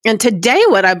And today,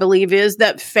 what I believe is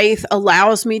that faith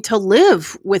allows me to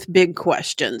live with big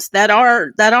questions that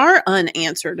are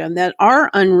unanswered and that are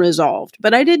unresolved.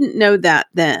 But I didn't know that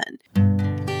then.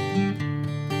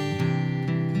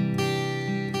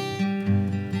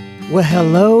 Well,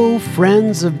 hello,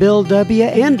 friends of Bill W.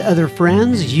 and other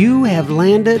friends. You have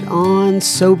landed on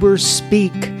Sober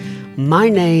Speak. My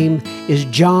name is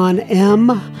John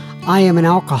M. I am an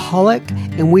alcoholic,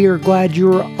 and we are glad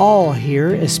you are all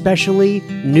here, especially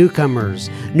newcomers.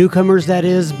 Newcomers, that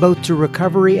is, both to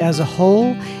recovery as a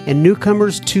whole and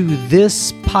newcomers to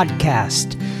this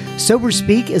podcast. Sober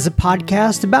Speak is a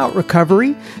podcast about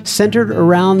recovery centered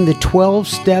around the 12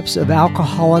 steps of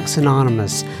Alcoholics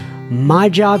Anonymous. My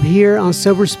job here on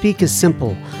Sober Speak is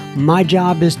simple. My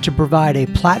job is to provide a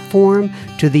platform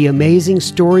to the amazing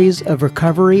stories of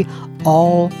recovery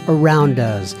all around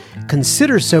us.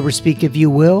 Consider Sober Speak, if you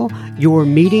will, your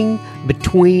meeting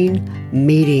between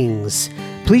meetings.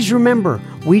 Please remember,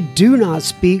 we do not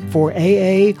speak for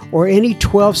AA or any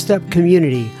 12-step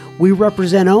community. We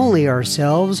represent only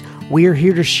ourselves. We are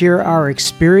here to share our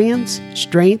experience,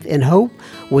 strength, and hope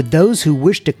with those who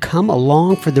wish to come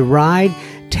along for the ride.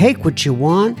 Take what you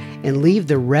want and leave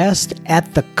the rest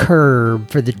at the curb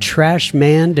for the trash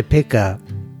man to pick up.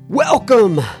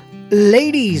 Welcome,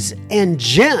 ladies and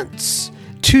gents,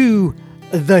 to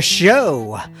the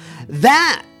show.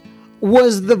 That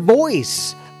was the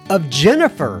voice of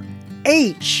Jennifer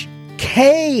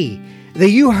H.K. that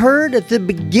you heard at the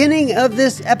beginning of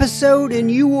this episode,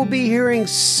 and you will be hearing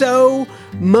so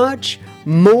much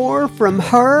more from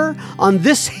her on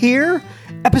this here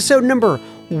episode number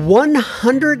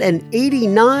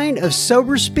 189 of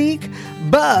Sober Speak.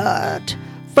 But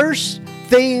first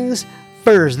things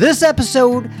first, this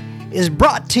episode is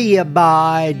brought to you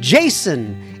by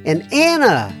Jason and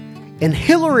Anna and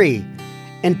Hillary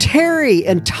and Terry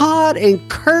and Todd and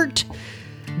Kurt.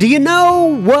 Do you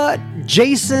know what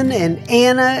Jason and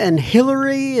Anna and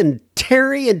Hillary and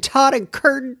Terry and Todd and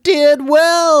Kurt did?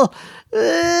 Well,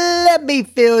 let me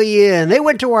fill you in. They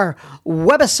went to our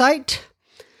website,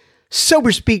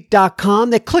 soberspeak.com.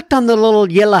 They clicked on the little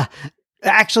yellow.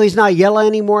 Actually, it's not yellow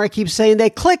anymore. I keep saying they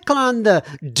click on the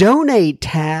donate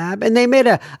tab and they made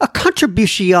a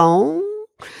contribution.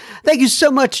 Thank you so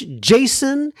much,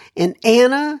 Jason and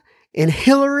Anna and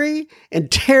Hillary and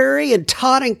Terry and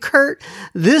Todd and Kurt.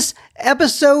 This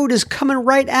episode is coming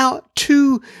right out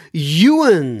to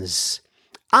youans.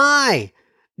 I,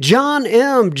 John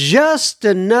M., just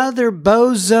another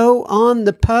bozo on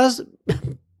the pus.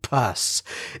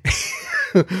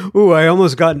 Ooh, I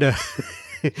almost got into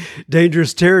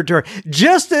dangerous territory.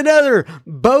 Just another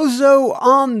bozo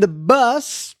on the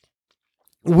bus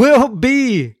will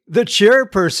be the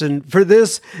chairperson for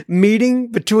this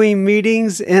meeting between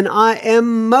meetings, and I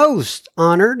am most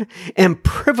honored and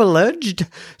privileged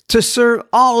to serve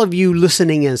all of you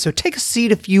listening in. So take a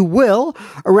seat, if you will,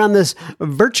 around this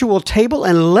virtual table,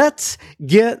 and let's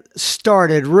get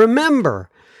started.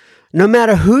 Remember, no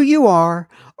matter who you are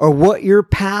or what your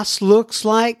past looks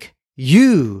like,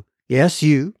 you, yes,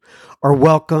 you, are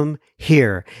welcome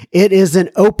here. It is an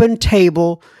open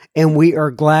table, and we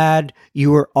are glad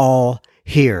you are all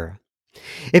here.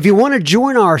 If you want to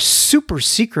join our super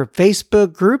secret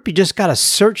Facebook group, you just got to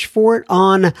search for it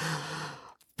on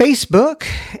Facebook,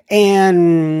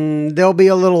 and there'll be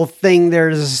a little thing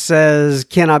there that says,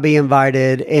 "Can I be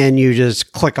invited?" And you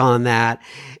just click on that,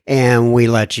 and we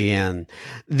let you in.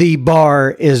 The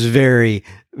bar is very,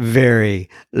 very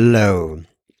low.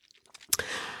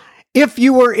 If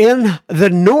you are in the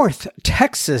North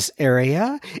Texas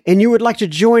area and you would like to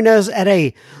join us at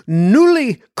a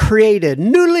newly created,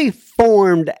 newly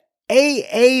formed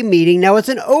AA meeting. Now, it's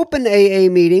an open AA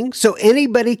meeting, so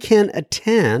anybody can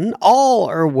attend. All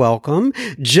are welcome,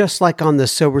 just like on the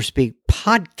Sober Speak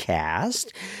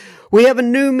podcast. We have a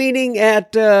new meeting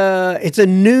at, it's a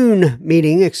noon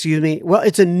meeting, excuse me. Well,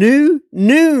 it's a noon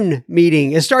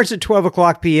meeting. It starts at 12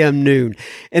 o'clock p.m. noon,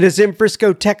 and it's in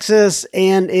Frisco, Texas.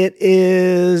 And it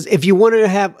is, if you want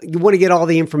to get all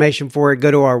the information for it,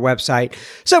 go to our website,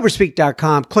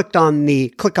 soberspeak.com, click on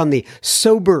the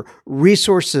Sober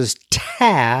Resources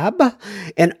tab,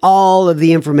 and all of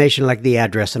the information, like the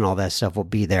address and all that stuff, will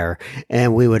be there.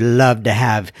 And we would love to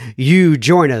have you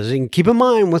join us. And keep in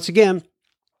mind, once again,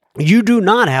 you do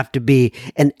not have to be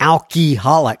an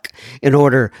alcoholic in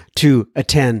order to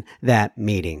attend that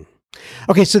meeting.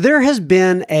 Okay, so there has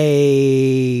been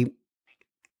a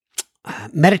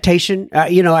meditation. I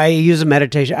use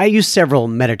I use several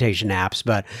meditation apps,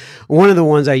 but one of the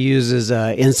ones I use is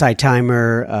Insight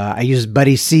Timer. I use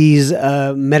Buddy C's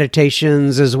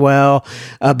meditations as well.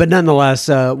 But nonetheless,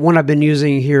 one I've been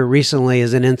using here recently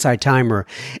is an Insight Timer.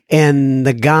 And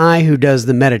the guy who does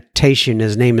the meditation,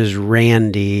 his name is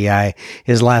Randy.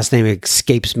 His last name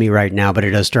escapes me right now, but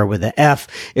it does start with an F.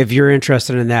 If you're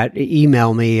interested in that,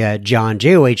 email me at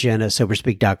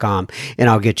john@soberspeak.com, and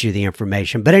I'll get you the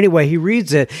information. But anyway, he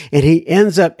reads it, and he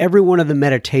ends up every one of the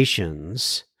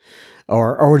meditations,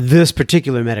 or this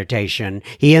particular meditation,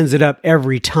 he ends it up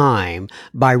every time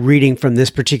by reading from this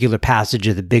particular passage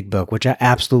of the Big Book, which I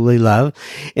absolutely love.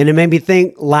 And it made me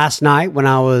think last night when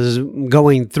I was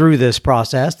going through this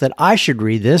process that I should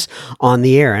read this on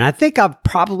the air. And I think I've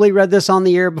probably read this on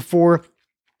the air before.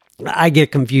 I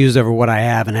get confused over what I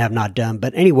have and have not done.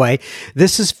 But anyway,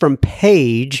 this is from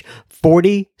page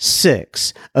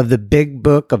 46 of the Big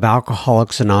Book of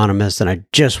Alcoholics Anonymous, and I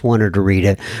just wanted to read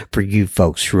it for you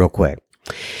folks real quick.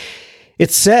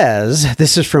 It says,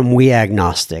 this is from We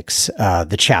Agnostics.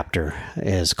 The chapter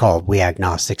is called We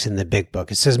Agnostics in the Big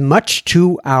Book. It says, much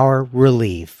to our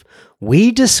relief,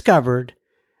 we discovered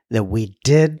that we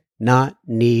did not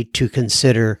need to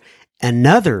consider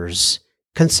another's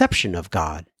conception of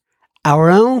God. Our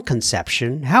own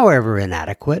conception, however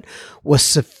inadequate, was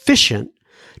sufficient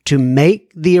to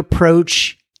make the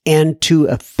approach and to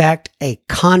effect a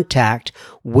contact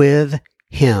with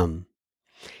Him.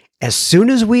 As soon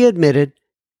as we admitted,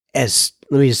 let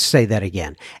me say that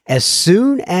again. As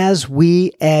soon as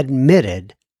we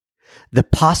admitted the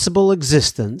possible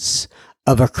existence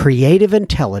of a creative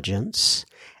intelligence,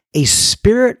 a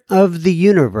spirit of the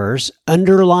universe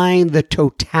underlying the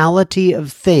totality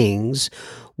of things,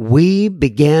 we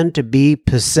began to be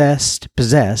possessed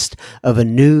of a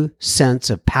new sense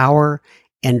of power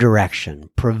and direction,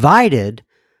 provided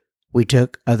we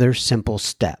took other simple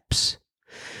steps.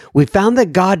 We found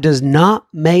that God does not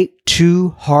make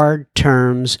too hard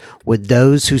terms with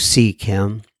those who seek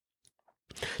Him.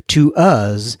 To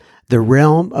us, the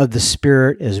realm of the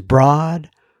Spirit is broad,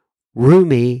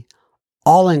 roomy,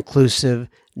 all-inclusive,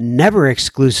 never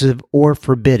exclusive or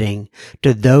forbidding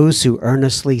to those who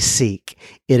earnestly seek.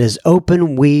 It is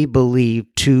open, we believe,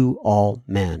 to all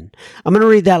men. I'm going to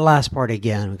read that last part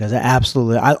again because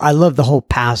I love the whole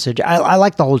passage. I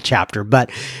like the whole chapter, but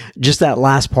just that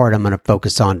last part I'm going to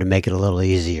focus on to make it a little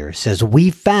easier. It says, we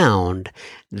found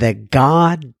that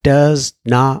God does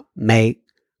not make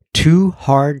too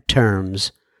hard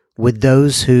terms with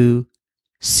those who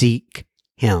seek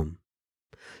Him.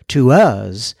 To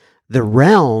us, the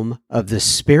realm of the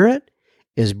Spirit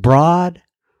is broad,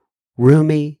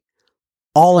 roomy,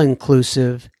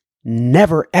 all-inclusive,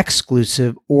 never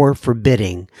exclusive or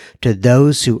forbidding to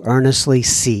those who earnestly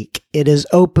seek. It is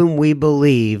open, we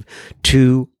believe,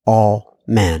 to all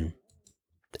men.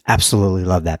 Absolutely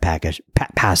love that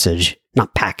passage.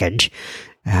 Not package.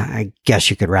 I guess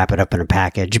you could wrap it up in a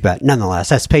package, but nonetheless,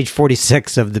 that's page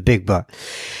 46 of the Big Book.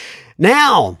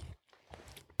 Now,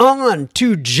 on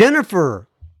to Jennifer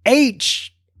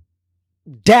H-K.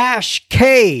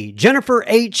 Jennifer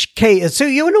H-K. So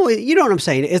you know what I'm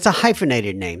saying? It's a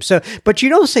hyphenated name. So, but you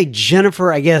don't say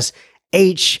Jennifer, I guess,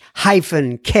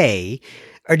 H-K.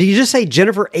 Or do you just say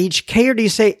Jennifer H-K, or do you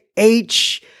say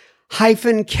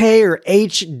H-K or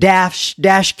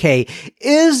H-K?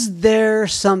 Is there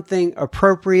something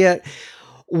appropriate?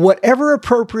 Whatever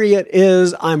appropriate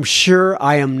is, I'm sure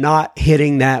I am not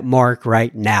hitting that mark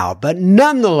right now. But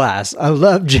nonetheless, I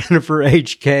love Jennifer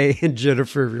H.K. And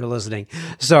Jennifer, if you're listening,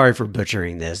 sorry for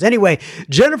butchering this. Anyway,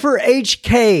 Jennifer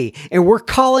H.K. And we're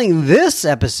calling this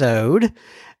episode,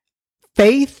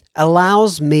 Faith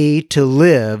Allows Me to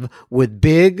Live with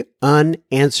Big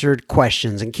Unanswered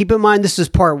Questions. And keep in mind, this is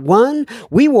part 1.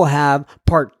 We will have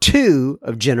part 2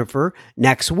 of Jennifer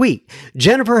next week.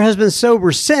 Jennifer has been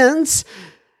sober since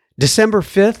December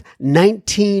 5th,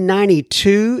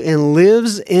 1992, and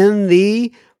lives in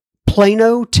the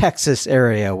Plano, Texas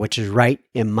area, which is right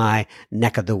in my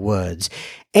neck of the woods.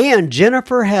 And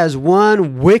Jennifer has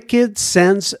one wicked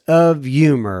sense of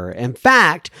humor. In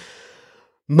fact,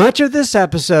 much of this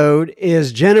episode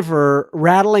is Jennifer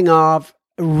rattling off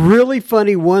really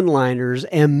funny one-liners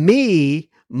and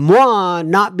moi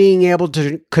not being able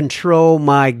to control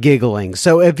my giggling.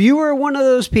 So if you were one of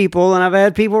those people, and I've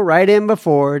had people write in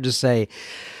before to say,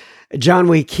 John,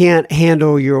 we can't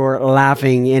handle your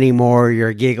laughing anymore,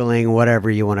 your giggling, whatever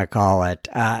you want to call it.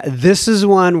 This is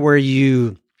one where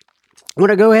you want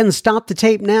to go ahead and stop the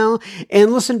tape now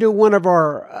and listen to one of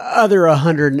our other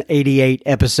 188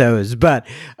 episodes. But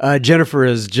Jennifer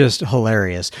is just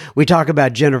hilarious. We talk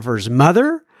about Jennifer's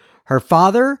mother, her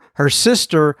father, her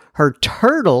sister, her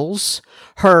turtles,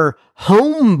 her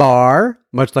home bar,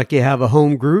 much like you have a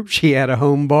home group, she had a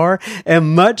home bar,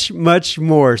 and much, much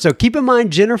more. So keep in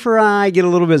mind, Jennifer and I get a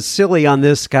little bit silly on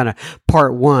this kind of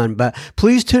part one, but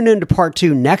please tune into part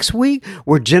two next week,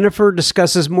 where Jennifer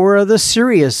discusses more of the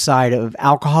serious side of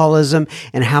alcoholism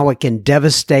and how it can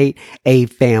devastate a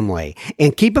family.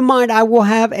 And keep in mind, I will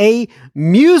have a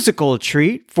musical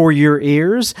treat for your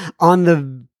ears on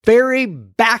the very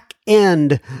back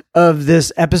end of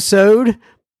this episode.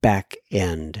 Back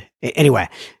end. Anyway,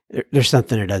 there's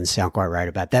something that doesn't sound quite right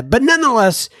about that. But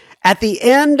nonetheless, at the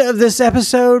end of this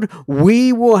episode,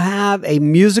 we will have a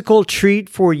musical treat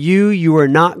for you. You are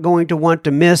not going to want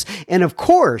to miss. And of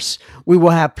course, we will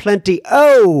have plenty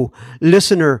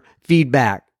listener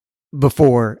feedback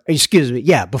before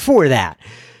that.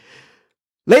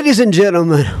 Ladies and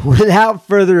gentlemen, without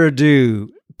further ado,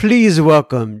 please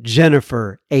welcome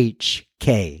Jennifer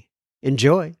H.K.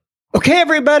 Enjoy. Okay,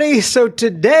 everybody. So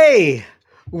today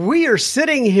we are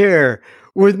sitting here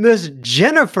with Miss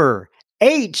Jennifer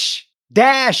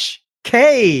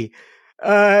H-K.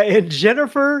 And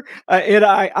Jennifer, and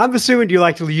I'm assuming you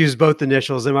like to use both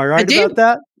initials. Am I right about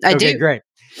that? I do. Okay, great.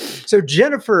 So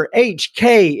Jennifer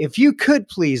H.K., if you could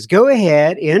please go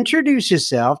ahead, introduce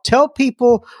yourself, tell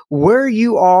people where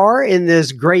you are in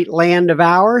this great land of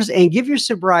ours, and give your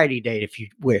sobriety date if you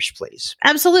wish, please.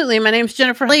 Absolutely. My name's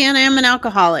Jennifer Lee, and I am an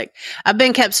alcoholic. I've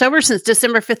been kept sober since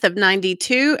December 5th of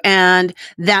 92, and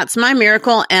that's my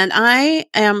miracle. And I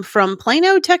am from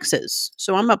Plano, Texas.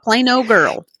 So I'm a Plano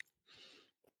girl.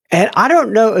 And I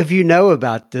don't know if you know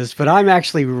about this, but I'm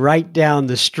actually right down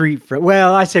the street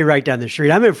I say right down the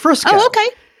street. I'm in Frisco. Oh, okay.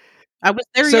 I was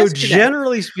there yesterday. So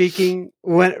generally speaking,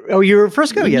 you were in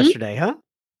Frisco yesterday, huh?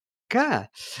 God.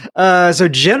 So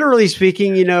generally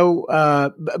speaking,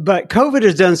 but COVID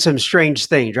has done some strange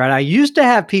things, right? I used to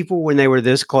have people when they were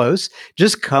this close,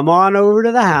 just come on over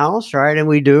to the house, right? And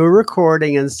we do a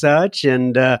recording and such.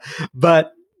 And,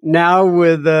 but now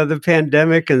with the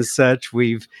pandemic and such,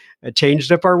 we've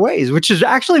changed up our ways, which is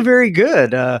actually very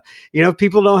good.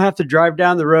 People don't have to drive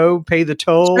down the road, pay the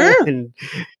toll, Sure. and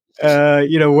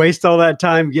waste all that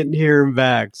time getting here and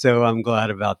back. So I'm glad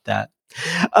about that.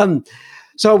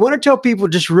 So I want to tell people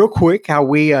just real quick how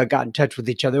we got in touch with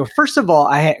each other. Well, first of all,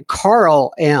 I had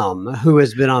Carl M., who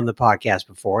has been on the podcast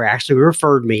before, actually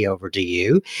referred me over to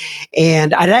you.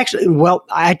 And I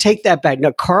take that back.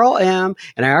 No, Carl M.,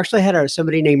 and I actually had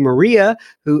somebody named Maria,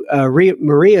 who's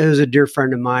a dear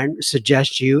friend of mine,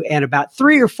 suggest you, and about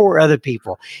 3 or 4 other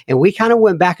people. And we kind of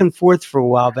went back and forth for a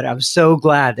while, but I'm so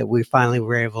glad that we finally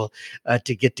were able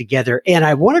to get together. And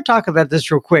I want to talk about this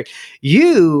real quick.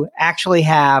 You actually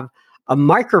have a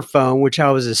microphone, which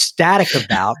I was ecstatic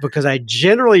about because I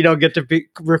generally don't get to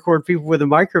record people with a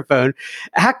microphone.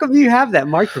 How come you have that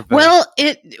microphone? Well,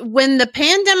 when the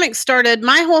pandemic started,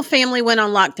 my whole family went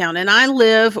on lockdown, and I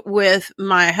live with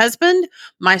my husband,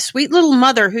 my sweet little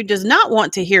mother, who does not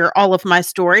want to hear all of my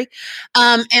story,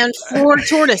 and 4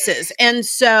 tortoises. And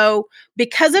so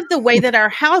because of the way that our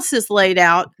house is laid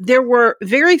out, there were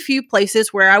very few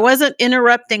places where I wasn't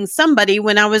interrupting somebody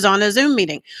when I was on a Zoom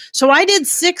meeting. So I did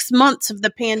 6 months of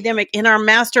the pandemic in our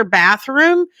master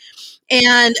bathroom.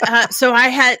 And so I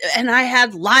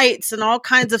had lights and all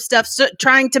kinds of stuff,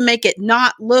 trying to make it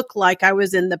not look like I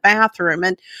was in the bathroom.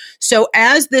 And so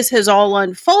as this has all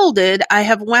unfolded, I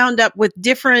have wound up with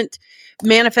different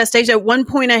manifestations. At one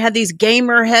point, I had these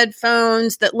gamer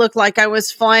headphones that looked like I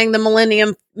was flying the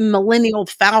Millennial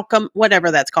Falcon,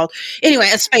 whatever that's called. Anyway,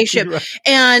 a spaceship. Right.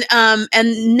 And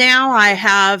now I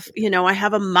have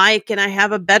a mic, and I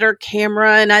have a better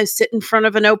camera, and I sit in front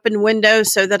of an open window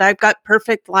so that I've got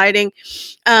perfect lighting.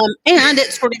 And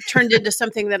it sort of turned into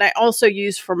something that I also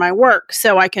use for my work,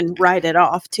 so I can write it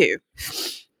off too.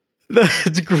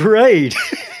 That's great.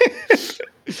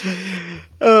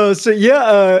 Like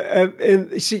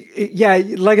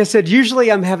I said,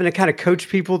 usually I'm having to kind of coach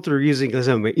people through using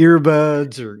some of my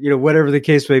earbuds or, whatever the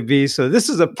case may be. So this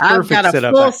is a perfect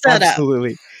setup. Full setup.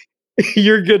 Absolutely.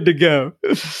 You're good to go.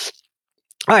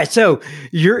 All right. So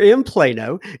you're in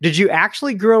Plano. Did you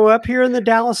actually grow up here in the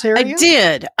Dallas area? I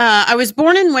did. I was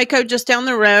born in Waco, just down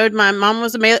the road. My mom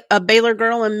was a Baylor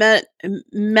girl and met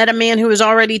a man who was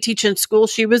already teaching school.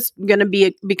 She was going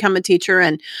to become a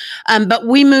teacher. But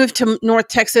we moved to North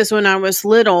Texas when I was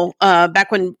little,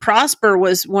 back when Prosper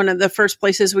was one of the first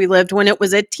places we lived, when it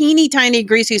was a teeny tiny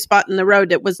greasy spot in the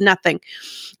road. It was nothing.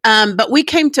 But we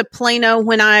came to Plano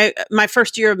when my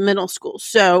first year of middle school.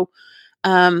 So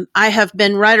I have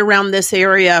been right around this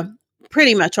area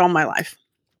pretty much all my life.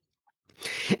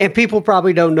 And people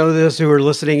probably don't know this who are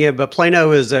listening in, but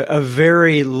Plano is a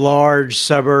very large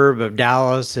suburb of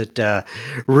Dallas. It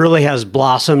really has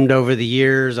blossomed over the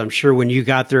years. I'm sure when you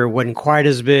got there, it wasn't quite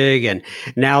as big, and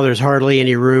now there's hardly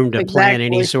any room to plant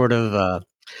any Exactly. sort of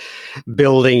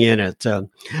building in it. All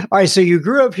right, so you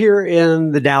grew up here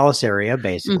in the Dallas area,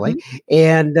 basically, Mhm.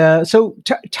 and so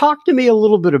talk to me a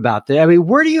little bit about that. I mean,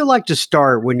 where do you like to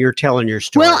start when you're telling your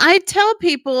Well, story? I tell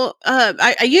people,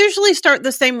 I usually start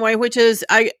the same way, which is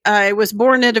I was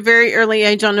born at a very early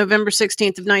age on November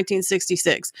 16th of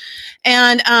 1966.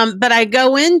 And, but I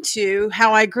go into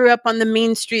how I grew up on the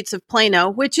mean streets of Plano,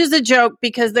 which is a joke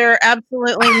because there are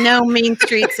absolutely no mean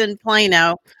streets in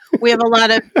Plano. We have a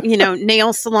lot of,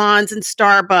 nail salons and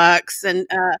Starbucks and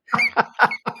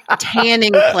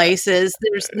tanning places.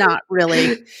 There's not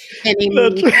really any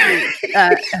That's mean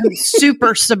streets.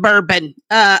 Super suburban.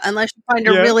 Unless you find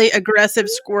a yeah. really aggressive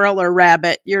squirrel or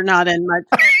rabbit, you're not in much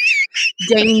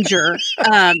danger.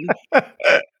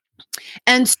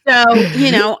 And so,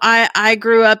 I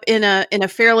grew up in a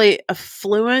fairly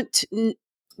affluent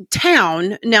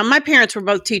town. Now, my parents were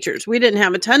both teachers. We didn't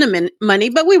have a ton of money,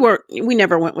 but we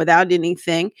never went without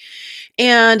anything.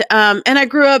 And I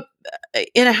grew up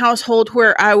in a household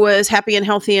where I was happy and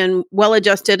healthy and well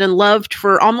adjusted and loved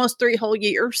for almost 3 whole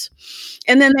years.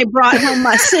 And then they brought home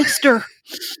my sister,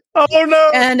 Oh no.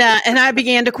 and I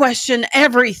began to question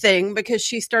everything because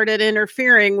she started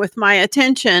interfering with my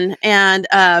attention. And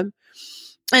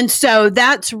so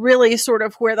that's really sort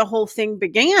of where the whole thing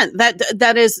began.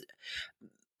 That is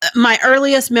my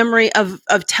earliest memory of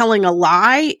telling a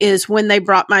lie is when they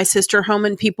brought my sister home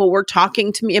and people were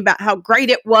talking to me about how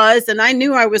great it was. And I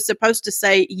knew I was supposed to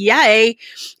say yay.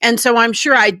 And so I'm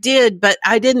sure I did, but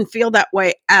I didn't feel that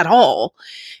way at all.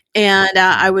 And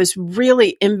I was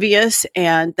really envious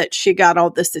and that she got all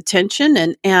this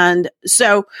attention. And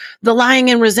so the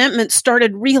lying and resentment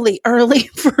started really early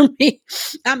for me.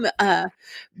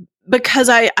 Because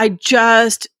I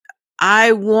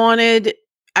wanted,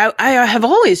 I have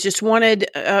always just wanted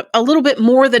a little bit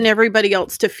more than everybody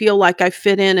else to feel like I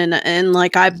fit in and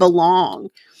like I belong.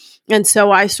 And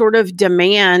so I sort of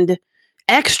demand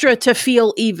extra to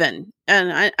feel even.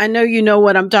 And I know you know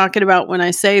what I'm talking about when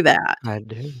I say that. I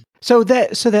do. So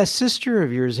that sister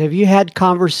of yours, have you had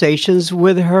conversations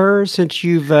with her since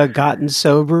you've gotten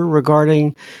sober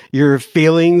regarding your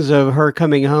feelings of her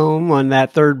coming home on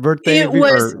that third birthday It of your,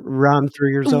 was or around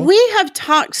 3 years old? We have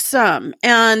talked some,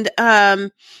 and I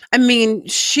mean,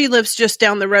 she lives just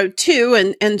down the road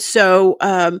too, and so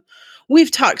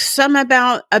we've talked some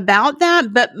about that,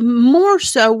 but more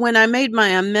so when I made my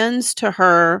amends to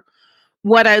her.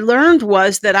 What I learned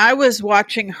was that I was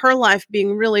watching her life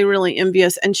being really, really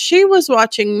envious, and she was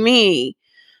watching me.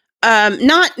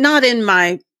 Not in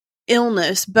my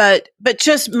illness, but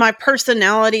just my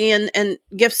personality and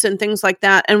gifts and things like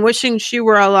that, and wishing she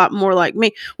were a lot more like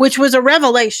me, which was a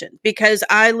revelation because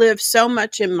I live so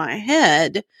much in my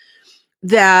head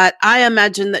that I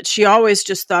imagine that she always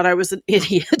just thought I was an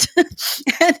idiot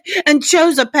and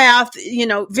chose a path,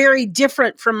 very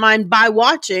different from mine by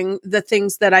watching the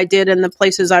things that I did and the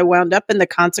places I wound up and the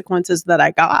consequences that I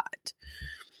got.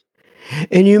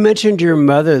 And you mentioned your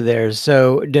mother there.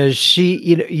 So does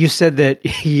she, you said that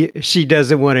she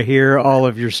doesn't want to hear all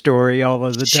of your story all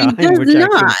of the She time, does which I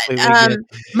not. completely get.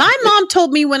 My mom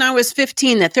told me when I was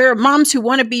 15 that there are moms who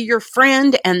want to be your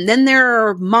friend, and then there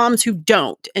are moms who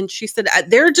don't. And she said,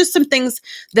 there are just some things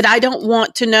that I don't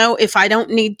want to know if I don't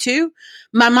need to.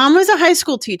 My mom was a high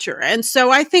school teacher. And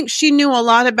so I think she knew a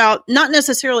lot about not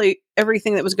necessarily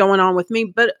everything that was going on with me,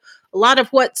 but a lot of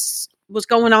what was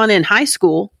going on in high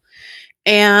school.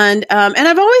 And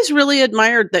I've always really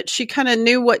admired that she kind of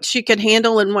knew what she could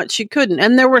handle and what she couldn't.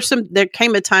 And there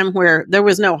came a time where there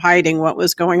was no hiding what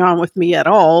was going on with me at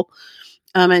all.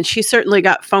 And she certainly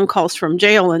got phone calls from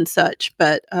jail and such.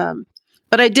 But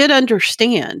I did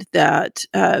understand that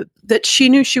she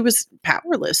knew she was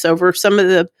powerless over some of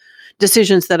the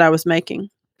decisions that I was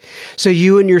making. So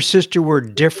you and your sister were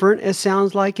different, it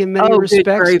sounds like, in many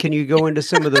respects. Can you go into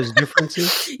some of those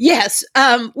differences? Yes.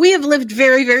 We have lived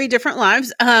very, very different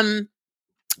lives. And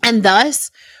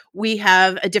thus we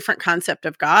have a different concept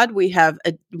of God. We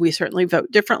certainly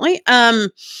vote differently.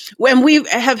 When we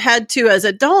have had to, as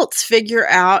adults, figure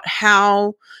out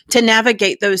how to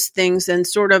navigate those things and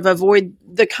sort of avoid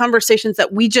the conversations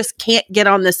that we just can't get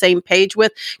on the same page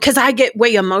with, because I get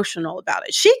way emotional about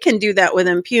it. She can do that with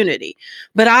impunity,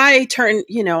 but I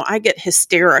get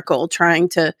hysterical trying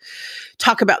to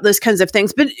talk about those kinds of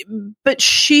things. But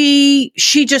she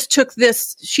just took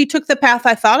the path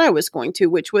I thought I was going to,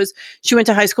 which was she went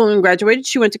to high school and graduated.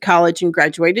 She went to college and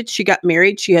graduated. She got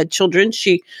married. She had children.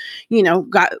 She,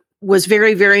 got was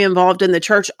very, very involved in the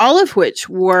church, all of which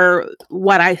were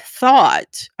what I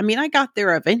thought. I mean, I got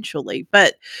there eventually,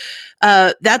 but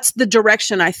that's the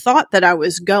direction I thought that I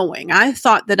was going. I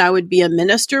thought that I would be a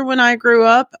minister when I grew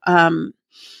up.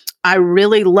 I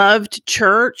really loved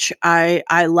church.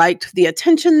 I liked the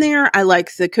attention there. I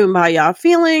liked the kumbaya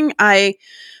feeling.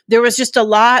 There was just a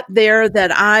lot there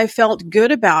that I felt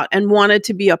good about and wanted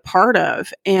to be a part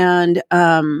of. And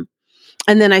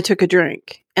then I took a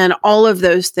drink, and all of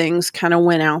those things kind of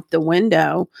went out the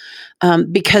window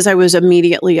because I was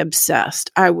immediately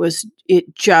obsessed.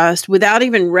 Without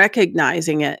even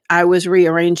recognizing it, I was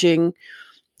rearranging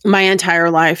my entire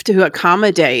life to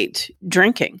accommodate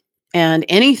drinking, and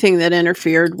anything that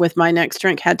interfered with my next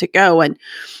drink had to go.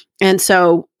 And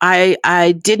so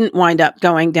I didn't wind up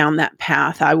going down that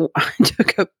path. I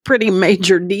took a pretty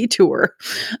major detour.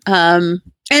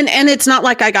 And it's not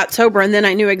like I got sober and then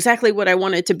I knew exactly what I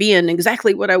wanted to be and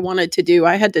exactly what I wanted to do.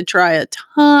 I had to try a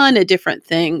ton of different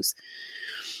things.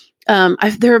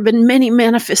 There have been many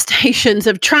manifestations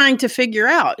of trying to figure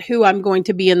out who I'm going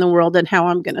to be in the world and how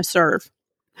I'm going to serve.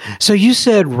 So you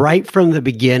said right from the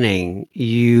beginning,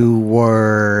 you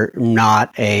were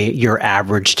not your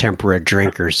average temperate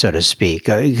drinker, so to speak.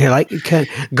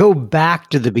 Go back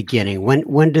to the beginning.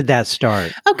 When did that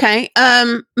start? Okay.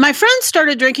 My friends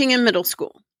started drinking in middle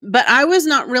school, but I was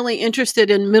not really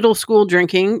interested in middle school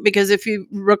drinking because if you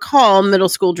recall middle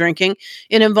school drinking,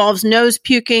 it involves nose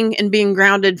puking and being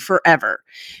grounded forever.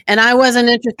 And I wasn't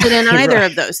interested in either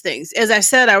Right. of those things. As I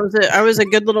said, I was a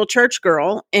good little church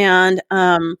girl, and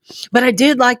but I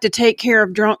did like to take care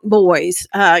of drunk boys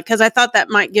because I thought that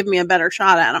might give me a better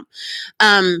shot at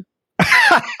them.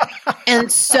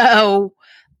 And so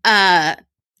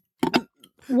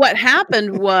what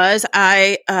happened was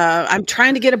I'm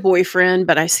trying to get a boyfriend,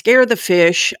 but I scare the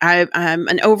fish. I'm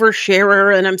an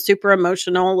oversharer, and I'm super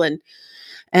emotional, and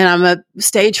I'm a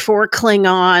stage 4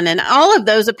 Klingon, and all of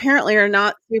those apparently are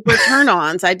not super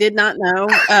turn-ons. I did not know.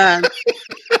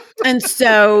 And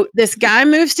so this guy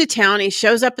moves to town. He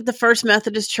shows up at the First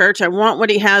Methodist Church. I want what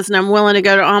he has, and I'm willing to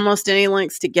go to almost any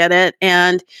lengths to get it.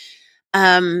 And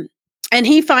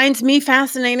he finds me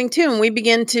fascinating too. And we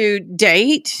begin to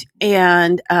date,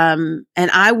 and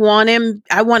I want him.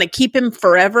 I want to keep him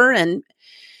forever.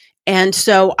 And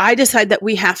so I decide that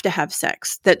we have to have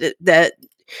sex. That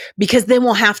because then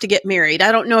we'll have to get married.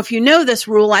 I don't know if you know this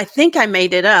rule. I think I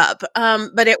made it up.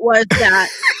 But it was that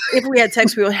if we had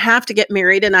sex, we would have to get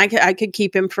married, and I could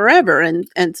keep him forever.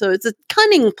 And so it's a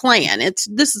cunning plan.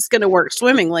 This is going to work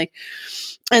swimmingly.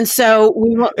 And so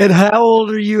And how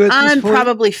old are you at this I'm point?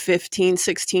 probably 15,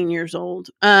 16 years old.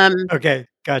 Okay,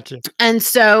 gotcha. And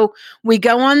so we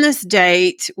go on this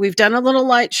date. We've done a little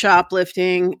light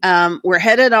shoplifting. We're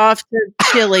headed off to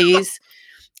Chili's.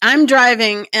 I'm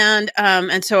driving, and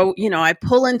so I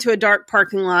pull into a dark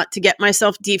parking lot to get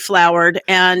myself deflowered.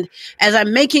 And as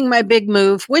I'm making my big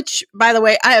move, which, by the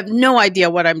way, I have no idea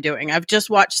what I'm doing. I've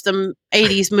just watched some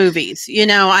 80s movies.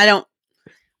 I don't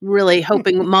really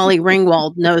hoping Molly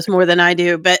Ringwald knows more than I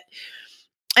do,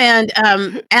 and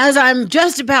as I'm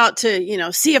just about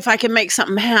to see if I can make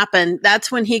something happen,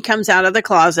 that's when he comes out of the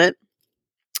closet,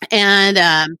 and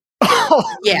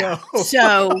yeah. No.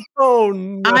 So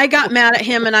No. I got mad at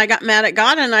him, and I got mad at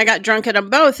God, and I got drunk at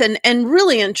them both, and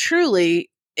really and truly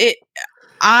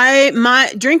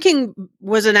my drinking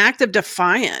was an act of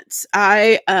defiance.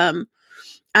 I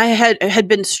had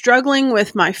been struggling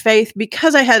with my faith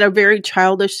because I had a very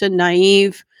childish and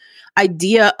naive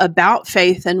idea about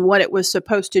faith and what it was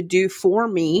supposed to do for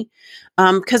me.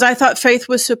 Because I thought faith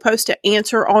was supposed to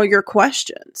answer all your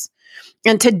questions.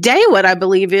 And today, what I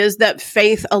believe is that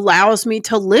faith allows me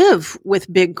to live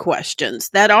with big questions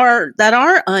that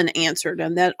are unanswered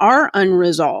and that are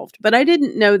unresolved. But I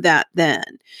didn't know that then.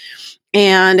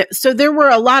 And so there were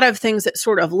a lot of things that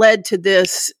sort of led to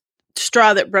this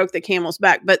straw that broke the camel's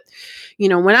back. But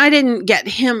when I didn't get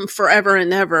him forever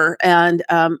and ever, and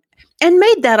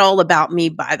made that all about me,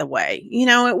 by the way,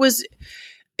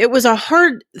 it was a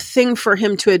hard thing for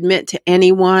him to admit to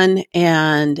anyone,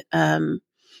 and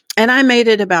I made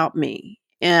it about me,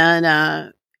 and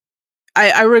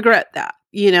I regret that.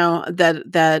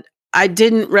 That I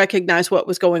didn't recognize what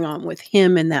was going on with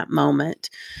him in that moment.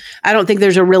 I don't think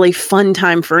there's a really fun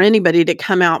time for anybody to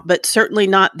come out, but certainly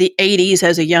not the 80s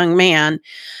as a young man.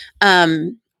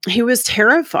 He was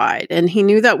terrified, and he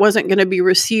knew that wasn't going to be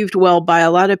received well by a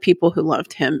lot of people who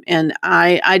loved him. And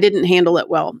I didn't handle it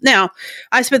well. Now,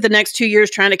 I spent the next 2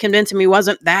 years trying to convince him he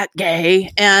wasn't that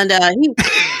gay. And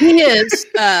he is.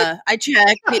 I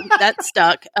checked. That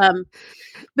stuck.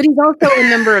 But he's also a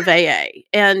member of AA.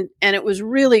 And it was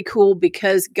really cool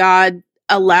because God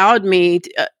allowed me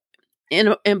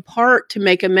in part to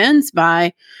make amends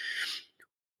by,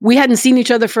 we hadn't seen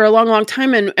each other for a long, long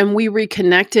time, and we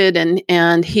reconnected,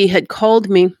 and he had called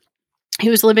me. He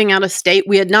was living out of state.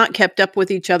 We had not kept up with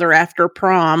each other after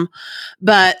prom,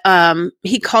 but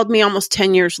he called me almost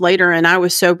 10 years later, and I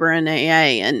was sober in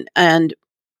AA, and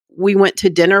we went to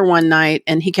dinner one night,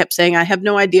 and he kept saying, I have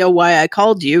no idea why I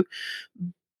called you.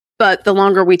 But the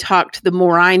longer we talked, the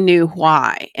more I knew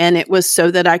why. And it was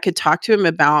so that I could talk to him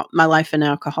about my life in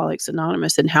Alcoholics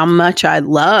Anonymous and how much I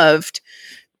loved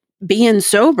being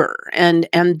sober and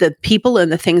the people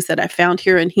and the things that I found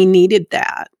here. And he needed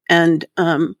that. And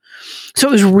so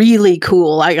it was really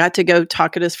cool. I got to go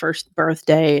talk at his first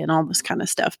birthday and all this kind of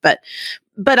stuff. But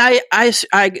I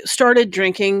started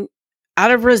drinking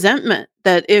out of resentment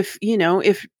that if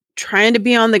trying to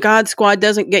be on the God squad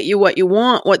doesn't get you what you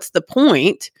want, what's the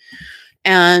point?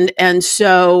 And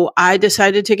so I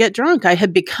decided to get drunk. I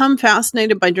had become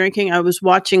fascinated by drinking. I was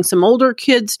watching some older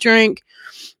kids drink,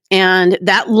 and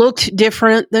that looked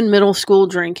different than middle school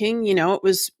drinking. It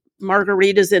was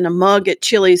margaritas in a mug at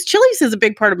Chili's. Chili's is a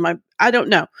big part of I don't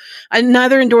know. I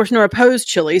neither endorse nor oppose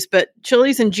Chili's, but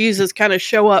Chili's and Jesus kind of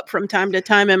show up from time to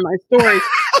time in my story.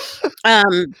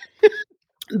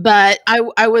 But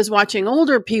I was watching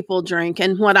older people drink,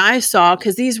 and what I saw,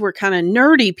 because these were kind of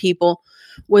nerdy people,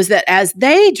 was that as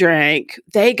they drank,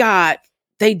 they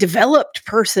developed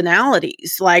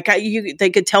personalities. Like they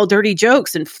could tell dirty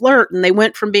jokes and flirt, and they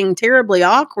went from being terribly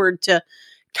awkward to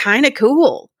kind of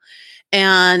cool.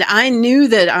 And I knew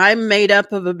that I'm made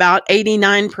up of about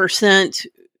 89%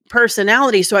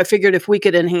 personality. So I figured if we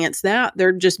could enhance that,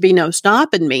 there'd just be no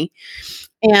stopping me.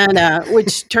 And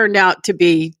which turned out to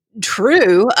be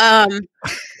true.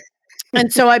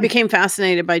 And so I became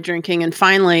fascinated by drinking. And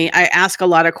finally, I asked a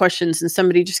lot of questions, and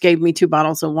somebody just gave me 2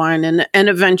 bottles of wine. And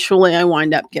eventually I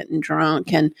wind up getting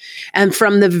drunk. And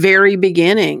from the very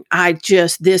beginning,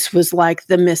 this was like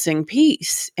the missing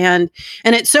piece. And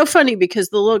it's so funny because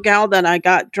the little gal that I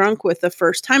got drunk with the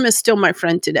first time is still my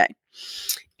friend today.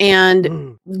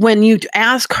 And when you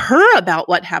ask her about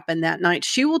what happened that night,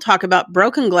 she will talk about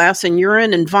broken glass and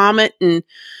urine and vomit and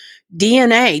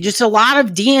DNA, just a lot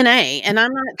of DNA. And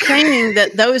I'm not saying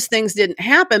that those things didn't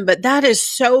happen, but that is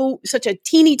such a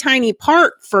teeny tiny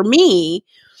part for me.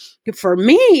 For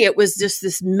me, it was just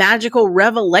this magical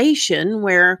revelation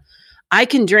where I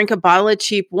can drink a bottle of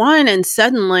cheap wine and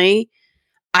suddenly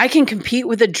I can compete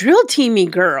with a drill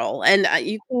teamy girl. And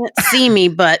you can't see me,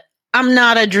 but I'm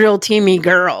not a drill teamy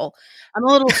girl. I'm a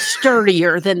little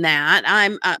sturdier than that.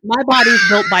 My body's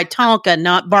built by Tonka,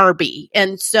 not Barbie.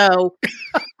 And so,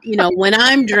 when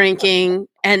I'm drinking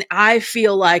and I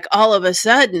feel like all of a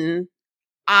sudden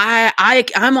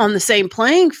I'm on the same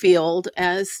playing field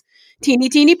as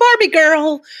teeny Barbie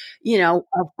girl,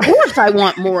 of course I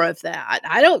want more of that.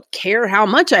 I don't care how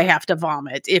much I have to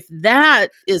vomit. If that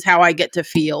is how I get to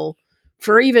feel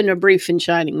for even a brief and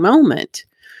shining moment,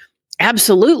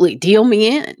 absolutely deal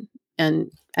me in.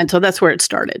 And so that's where it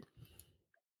started.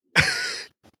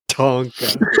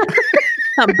 Tonka.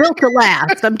 I'm built to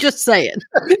last. I'm just saying.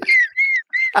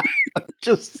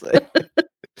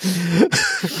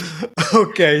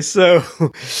 Okay, so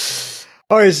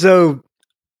all right, so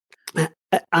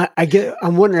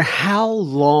I'm wondering how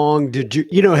long did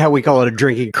how we call it a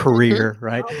drinking career,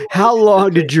 right? How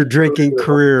long did your drinking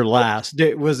career last?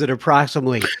 Was it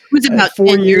approximately it was about 4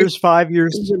 10 years, 5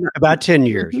 years? About 10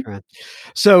 years, right?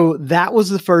 So that was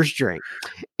the first drink.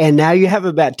 And now you have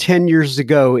about 10 years to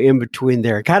go in between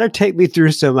there. Kind of take me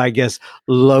through some, I guess,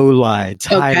 lowlights,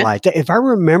 highlights. If I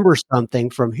remember something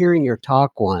from hearing your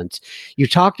talk once, you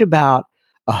talked about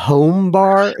a home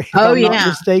bar, if I'm not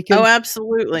mistaken. Oh,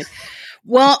 absolutely.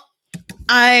 Well,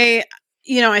 I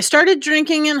started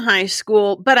drinking in high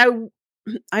school, but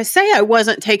I say I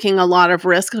wasn't taking a lot of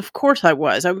risk. Of course I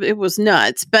was. It was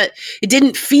nuts, but it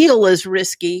didn't feel as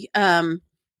risky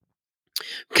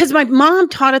because my mom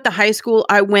taught at the high school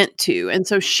I went to. And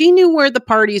so she knew where the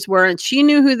parties were and she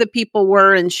knew who the people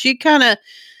were. And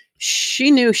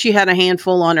she knew she had a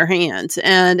handful on her hands.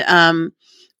 And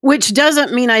which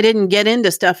doesn't mean I didn't get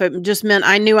into stuff. It just meant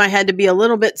I knew I had to be a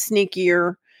little bit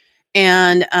sneakier.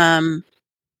 And,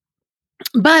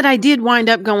 but I did wind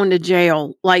up going to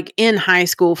jail, like in high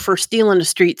school, for stealing a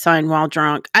street sign while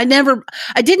drunk. I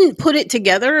didn't put it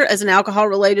together as an alcohol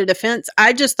related offense.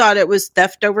 I just thought it was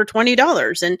theft over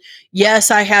 $20. And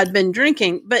yes, I had been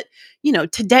drinking, but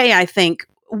today I think,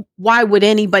 why would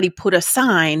anybody put a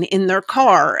sign in their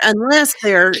car unless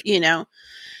they're,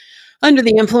 under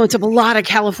the influence of a lot of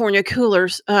California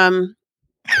coolers?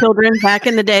 Children back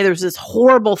in the day, there was this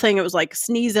horrible thing. It was like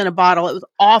sneeze in a bottle. It was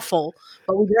awful,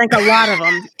 but we drank a lot of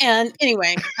them. And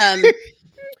anyway,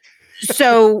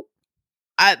 so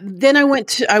then I went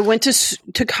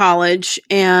to college,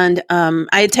 and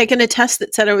I had taken a test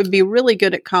that said I would be really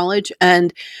good at college,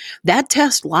 and that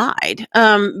test lied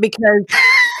because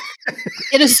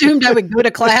it assumed I would go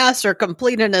to class or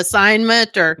complete an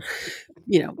assignment or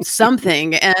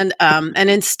something, and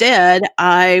instead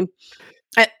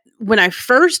when I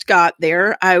first got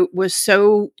there, I was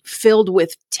so filled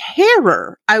with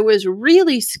terror. I was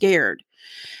really scared.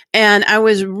 And I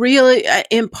was really,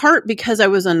 in part because I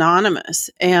was anonymous,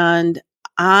 and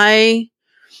I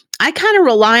kind of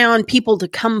rely on people to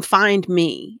come find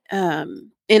me.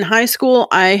 In high school,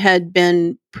 I had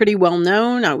been pretty well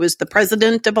known. I was the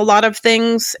president of a lot of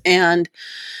things, and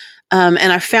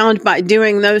I found by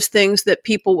doing those things that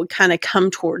people would kind of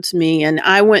come towards me. And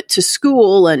I went to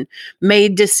school and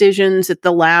made decisions at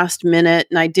the last minute,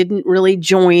 and I didn't really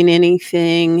join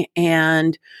anything.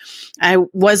 And I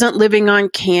wasn't living on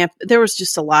camp. There was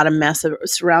just a lot of mess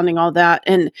surrounding all that.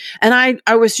 And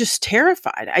I was just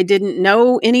terrified. I didn't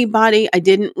know anybody. I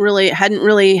hadn't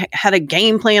really had a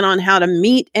game plan on how to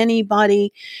meet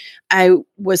anybody. I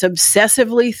was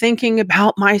obsessively thinking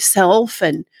about myself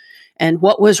and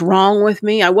what was wrong with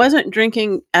me. I wasn't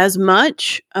drinking as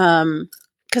much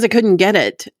because I couldn't get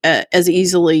it as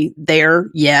easily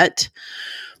there yet.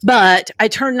 But I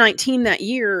turned 19 that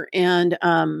year, and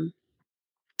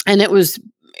it was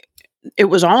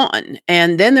on.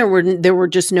 And then there were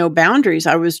just no boundaries.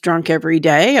 I was drunk every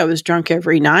day. I was drunk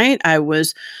every night. I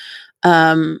would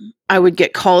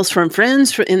get calls from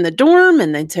friends in the dorm,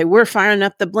 and they'd say, "We're firing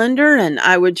up the blender," and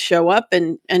I would show up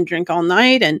and drink all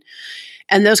night and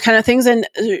those kind of things. And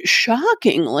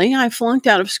shockingly, I flunked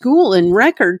out of school in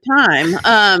record time.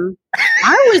 I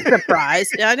was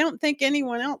surprised. I don't think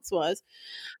anyone else was.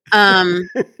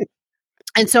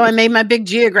 And so I made my big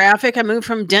geographic. I moved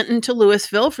from Denton to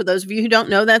Louisville. For those of you who don't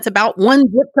know, that's about one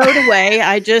zip code away.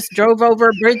 I just drove over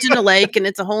a bridge and a lake, and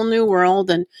it's a whole new world.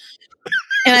 And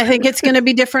I think it's going to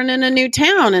be different in a new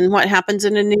town. And what happens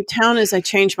in a new town is I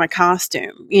change my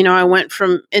costume. I went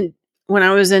when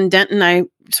I was in Denton, I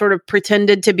sort of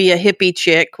pretended to be a hippie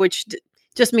chick, which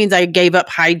just means I gave up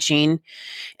hygiene.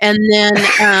 And then,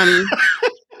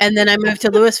 and then I moved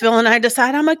to Louisville, and I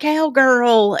decided I'm a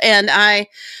cowgirl, and I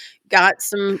got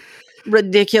some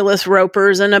ridiculous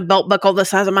ropers and a belt buckle the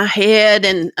size of my head,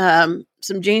 and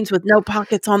some jeans with no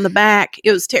pockets on the back.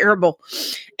 It was terrible.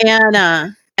 And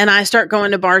I start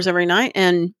going to bars every night,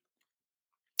 and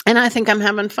I think I'm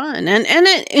having fun. And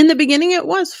in the beginning it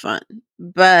was fun,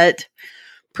 but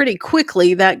pretty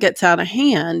quickly that gets out of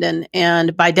hand.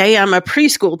 And by day I'm a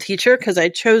preschool teacher because I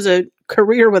chose a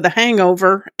career with a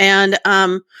hangover. And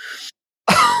oh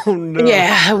no.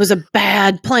 Yeah, it was a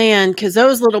bad plan because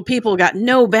those little people got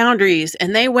no boundaries,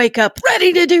 and they wake up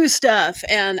ready to do stuff,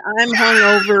 and I'm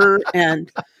hungover, and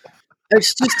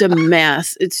it's just a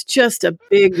mess. It's just a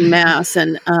big mess.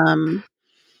 And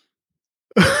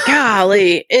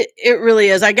golly, it really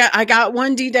is. I got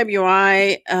one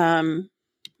DWI,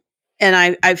 and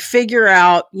I figure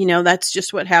out, that's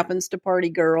just what happens to party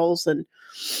girls. And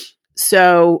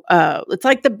so it's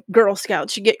like the Girl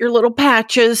Scouts. You get your little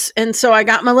patches. And so I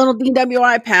got my little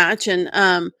DWI patch, and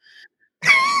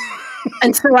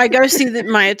so I go see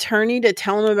my attorney to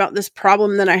tell him about this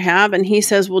problem that I have. And he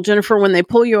says, "Well, Jennifer, when they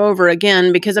pull you over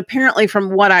again," because apparently from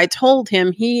what I told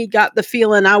him, he got the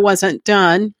feeling I wasn't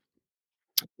done.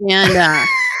 And I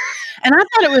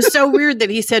thought it was so weird that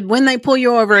he said, "When they pull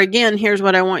you over again, here's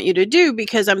what I want you to do,"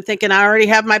 because I'm thinking I already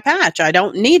have my patch. I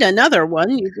don't need another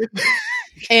one.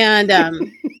 And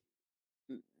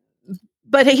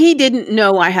but he didn't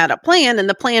know I had a plan, and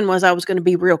the plan was I was going to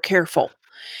be real careful.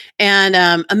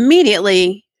 And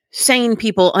immediately, sane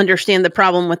people understand the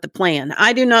problem with the plan.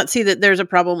 I do not see that there's a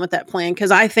problem with that plan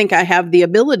because I think I have the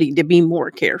ability to be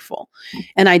more careful,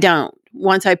 and I don't.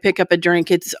 Once I pick up a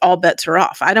drink, it's all bets are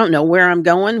off. I don't know where I'm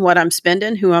going, what I'm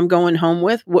spending, who I'm going home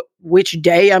with, which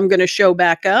day I'm going to show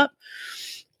back up.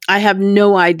 I have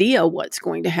no idea what's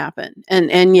going to happen.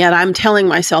 And yet I'm telling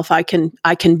myself I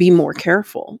can be more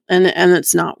careful, and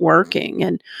it's not working.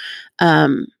 And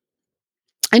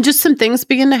just some things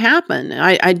begin to happen.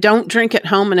 I don't drink at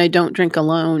home, and I don't drink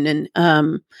alone.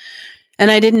 And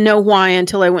I didn't know why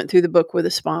until I went through the book with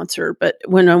a sponsor. But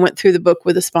when I went through the book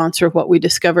with a sponsor, what we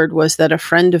discovered was that a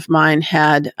friend of mine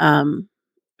had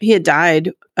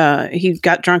died. He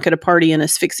got drunk at a party and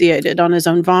asphyxiated on his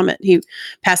own vomit. He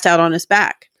passed out on his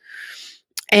back.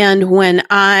 And when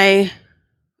I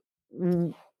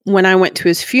went to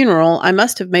his funeral, I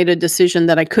must have made a decision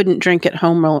that I couldn't drink at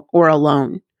home or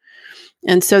alone.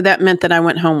 And so that meant that I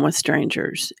went home with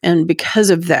strangers. And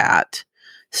because of that,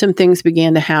 some things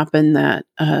began to happen that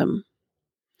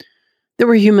that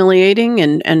were humiliating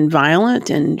and violent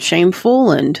and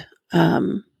shameful.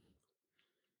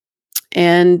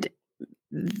 And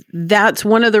that's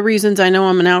one of the reasons I know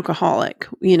I'm an alcoholic.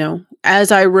 You know,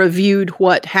 as I reviewed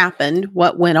what happened,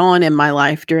 what went on in my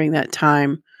life during that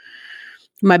time,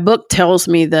 my book tells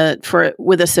me that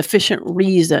with a sufficient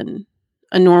reason,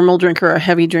 a normal drinker or a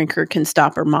heavy drinker can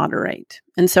stop or moderate.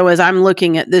 And so as I'm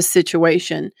looking at this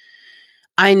situation,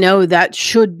 I know that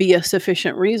should be a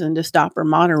sufficient reason to stop or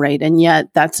moderate. And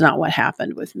yet that's not what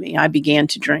happened with me. I began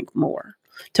to drink more,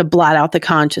 to blot out the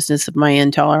consciousness of my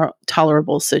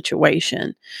intolerable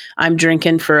situation. I'm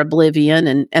drinking for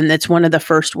oblivion. And that's one of the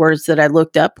first words that I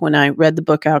looked up when I read the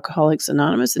book Alcoholics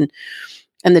Anonymous.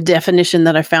 And the definition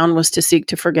that I found was to seek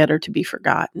to forget or to be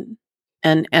forgotten.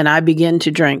 And I begin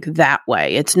to drink that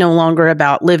way. It's no longer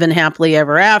about living happily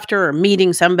ever after or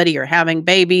meeting somebody or having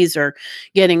babies or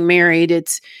getting married.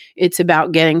 It's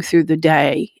about getting through the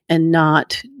day and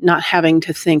not having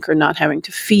to think or not having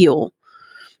to feel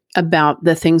about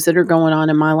the things that are going on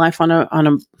in my life on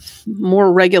a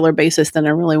more regular basis than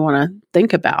I really want to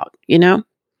think about, you know?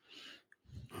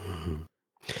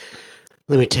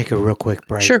 Let me take a real quick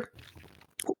break. Sure.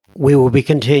 We will be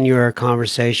continuing our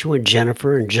conversation with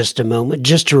Jennifer in just a moment.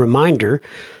 Just a reminder,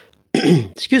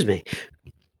 excuse me,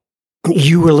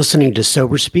 you were listening to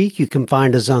Sober Speak. You can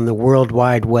find us on the World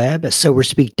Wide Web at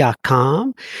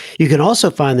soberspeak.com. You can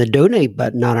also find the donate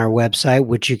button on our website,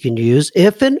 which you can use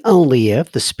if and only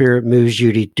if the Spirit moves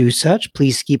you to do such.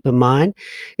 Please keep in mind,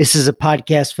 this is a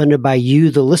podcast funded by you,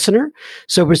 the listener.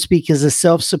 Sober Speak is a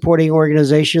self-supporting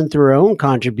organization through our own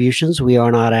contributions. We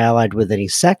are not allied with any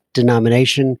sect,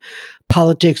 denomination,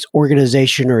 politics,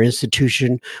 organization, or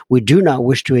institution. We do not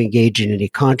wish to engage in any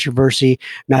controversy,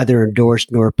 neither endorse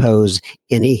nor oppose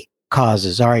any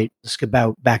causes. All right, let's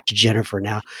go back to Jennifer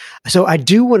now. So I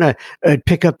do want to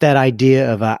pick up that idea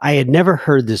of, I had never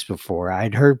heard this before.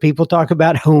 I'd heard people talk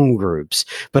about home groups,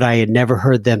 but I had never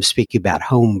heard them speak about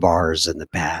home bars in the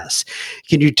past.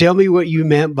 Can you tell me what you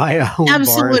meant by a home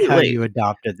bar and how you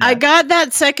adopted that? I got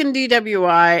that second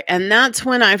DWI, and that's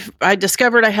when I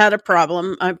discovered I had a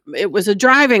problem. It was a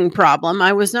driving problem.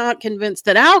 I was not convinced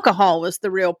that alcohol was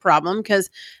the real problem, because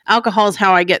alcohol is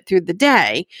how I get through the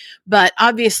day. But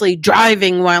obviously,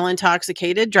 driving while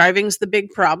intoxicated, driving's the big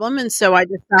problem. And so I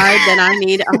decide that I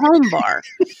need a home bar.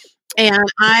 And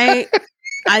I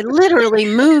literally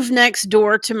moved next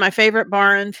door to my favorite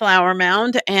bar in Flower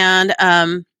Mound. And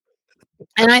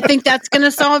I think that's going to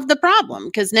solve the problem,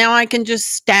 because now I can just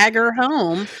stagger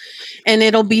home and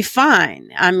it'll be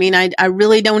fine. I mean, I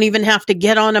really don't even have to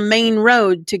get on a main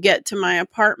road to get to my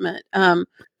apartment.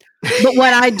 But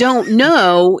what I don't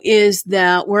know is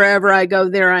that wherever I go,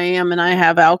 there I am, and I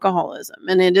have alcoholism,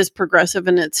 and it is progressive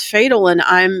and it's fatal. And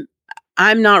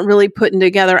I'm not really putting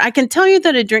together. I can tell you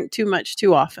that I drink too much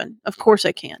too often. Of course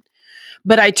I can.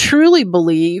 But I truly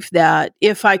believe that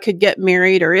if I could get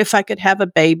married, or if I could have a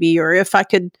baby, or if I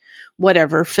could,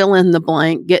 whatever, fill in the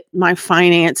blank, get my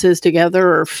finances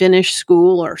together or finish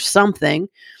school or something,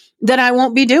 that I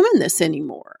won't be doing this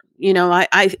anymore. You know,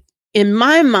 I in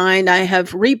my mind, I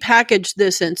have repackaged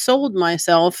this and sold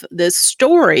myself this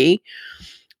story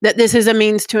that this is a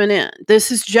means to an end. This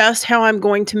is just how I'm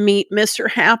going to meet Mr.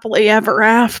 Happily Ever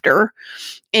After.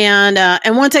 And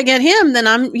once I get him, then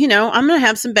I'm going to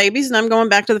have some babies, and I'm going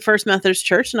back to the First Methodist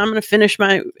Church, and I'm going to finish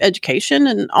my education,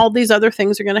 and all these other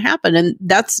things are going to happen. And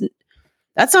that's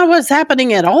not what's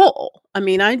happening at all. I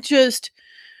mean, I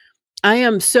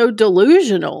am so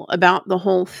delusional about the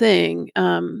whole thing.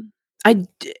 I'm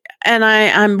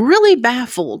really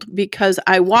baffled, because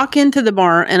I walk into the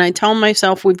bar and I tell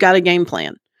myself, we've got a game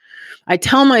plan. I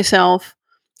tell myself,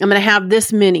 I'm going to have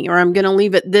this many, or I'm going to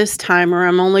leave at this time, or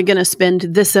I'm only going to spend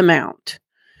this amount.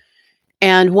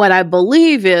 And what I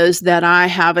believe is that I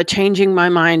have a changing my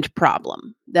mind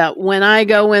problem, that when I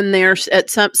go in there,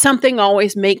 something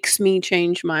always makes me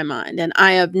change my mind. And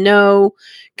I have no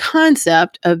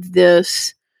concept of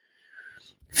this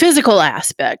physical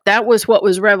aspect. That was what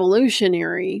was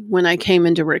revolutionary when I came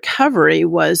into recovery,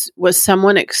 was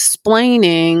someone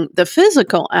explaining the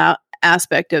physical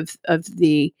aspect of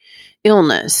the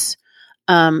illness.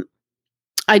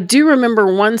 I do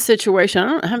remember one situation.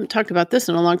 I haven't talked about this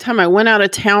in a long time. I went out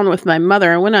of town with my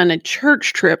mother. I went on a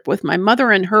church trip with my mother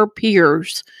and her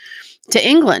peers to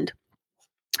England.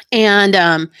 And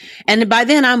by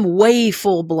then I'm way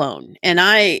full blown, and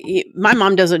my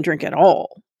mom doesn't drink at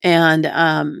all. And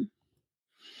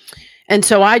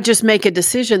so I just make a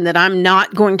decision that I'm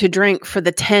not going to drink for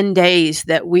the 10 days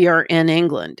that we are in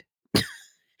England,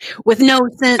 with no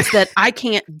sense that I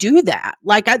can't do that.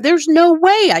 Like, there's no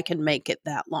way I can make it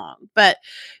that long, but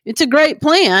it's a great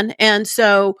plan. And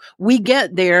so we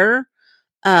get there.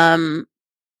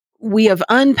 we have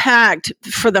unpacked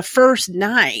for the first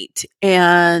night,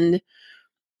 and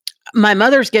my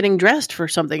mother's getting dressed for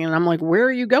something. And I'm like, where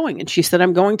are you going? And she said,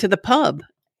 I'm going to the pub.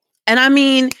 And I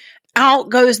mean, out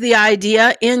goes the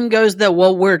idea, in goes the,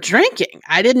 well, we're drinking.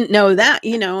 I didn't know that,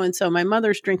 and so my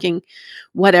mother's drinking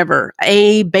whatever,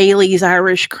 a Bailey's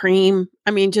Irish cream.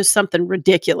 I mean, just something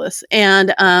ridiculous.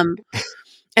 And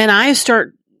I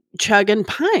start chugging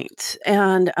pints,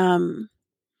 and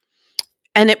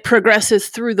it progresses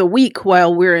through the week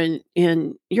while we're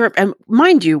in Europe. And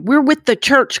mind you, we're with the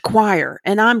church choir,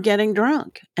 and I'm getting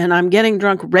drunk,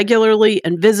 regularly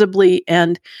and visibly,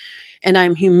 and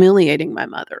I'm humiliating my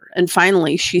mother. And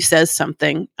finally she says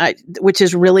something, which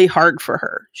is really hard for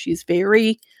her. She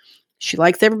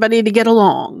likes everybody to get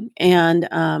along. And,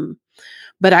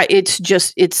 but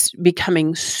it's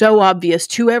becoming so obvious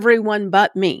to everyone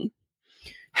but me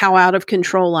how out of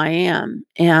control I am.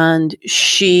 And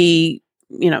she,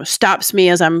 stops me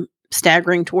as I'm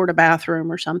staggering toward a bathroom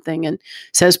or something and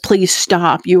says, please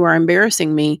stop. You are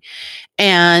embarrassing me.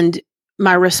 And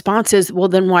my response is, well,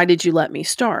 then why did you let me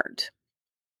start?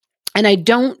 And I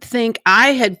don't think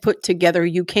I had put together,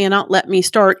 you cannot let me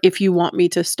start if you want me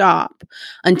to stop,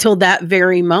 until that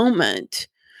very moment.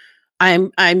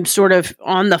 I'm sort of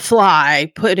on the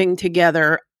fly putting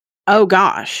together, oh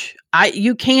gosh,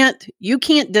 you can't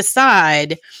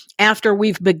decide after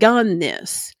we've begun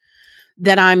this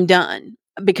that I'm done,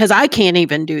 because I can't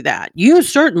even do that. You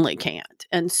certainly can't.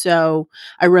 And so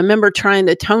I remember trying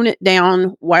to tone it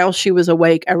down while she was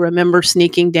awake. I remember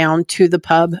sneaking down to the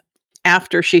pub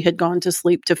after she had gone to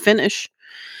sleep to finish,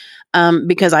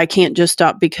 because I can't just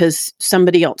stop because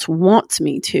somebody else wants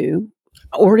me to,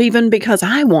 or even because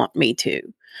I want me to.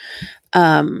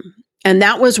 And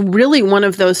that was really one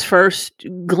of those first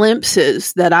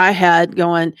glimpses that I had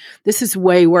going, this is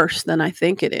way worse than I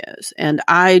think it is. And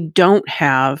I don't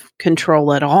have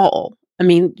control at all. I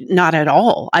mean, not at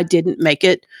all. I didn't make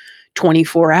it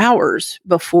 24 hours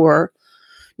before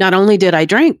not only did I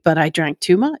drink, but I drank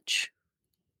too much.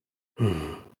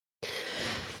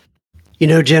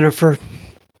 Jennifer,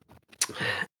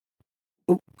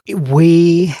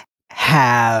 we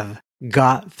have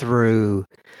got through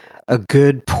a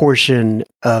good portion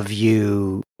of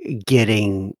you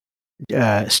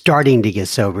starting to get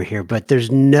sober here, but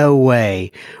there's no way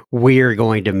we're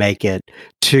going to make it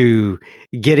to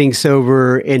getting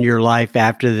sober in your life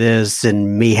after this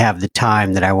and me have the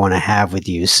time that I want to have with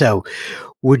you. So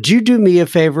would you do me a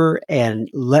favor and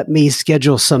let me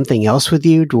schedule something else with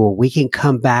you where we can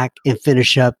come back and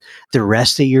finish up the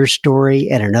rest of your story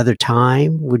at another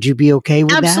time? Would you be okay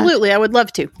with that? Absolutely. I would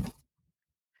love to.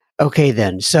 Okay,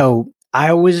 then. So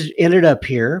I ended up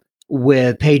here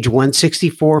with page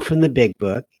 164 from the Big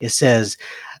Book. It says,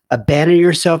 abandon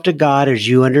yourself to God as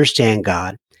you understand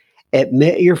God.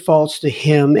 Admit your faults to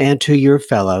Him and to your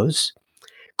fellows.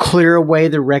 Clear away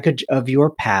the wreckage of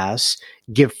your past.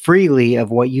 Give freely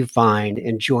of what you find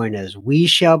and join us. We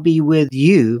shall be with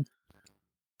you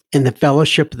in the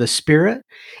fellowship of the Spirit,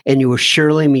 and you will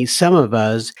surely meet some of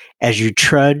us as you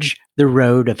trudge the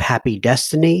road of happy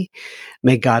destiny.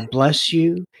 May God bless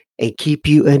you and keep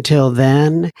you until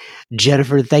then.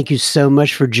 Jennifer, thank you so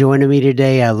much for joining me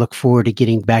today. I look forward to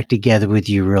getting back together with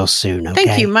you real soon. Okay?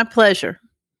 Thank you. My pleasure.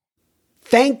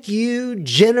 Thank you,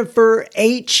 Jennifer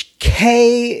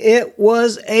H.K. It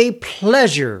was a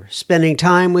pleasure spending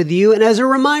time with you. And as a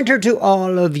reminder to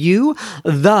all of you,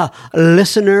 the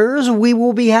listeners, we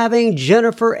will be having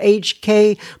Jennifer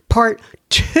H.K. Part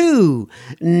 2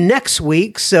 next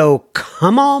week. So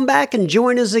come on back and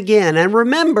join us again. And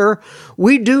remember,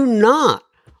 we do not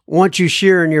want you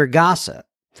sharing your gossip,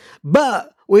 but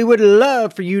we would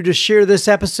love for you to share this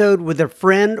episode with a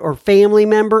friend or family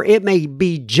member. It may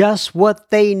be just what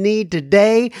they need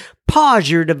today. Pause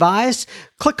your device,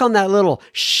 click on that little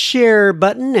share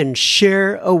button, and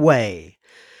share away.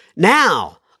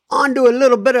 Now, on to a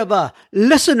little bit of a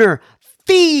listener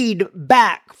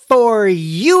feedback for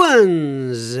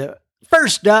you'uns.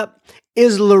 First up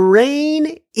is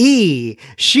Lorraine E.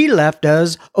 She left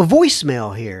us a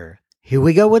voicemail here. Here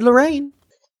we go with Lorraine.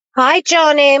 Hi,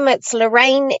 John M. It's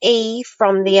Lorraine E.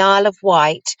 from the Isle of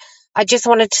Wight. I just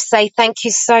wanted to say thank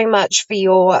you so much for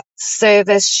your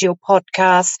service, your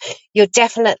podcast. You're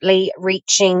definitely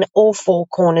reaching all four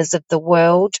corners of the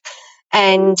world.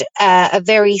 And a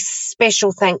very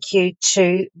special thank you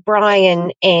to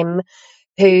Brian M.,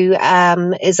 who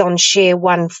is on share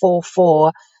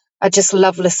 144. I just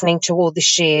love listening to all the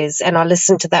shares, and I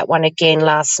listened to that one again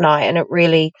last night, and it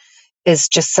really is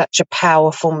just such a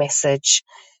powerful message.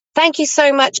 Thank you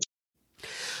so much.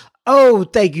 Oh,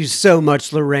 thank you so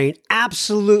much, Lorraine.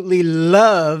 Absolutely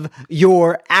love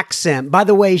your accent. By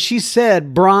the way, she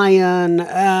said Brian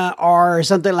or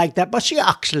something like that, but she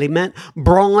actually meant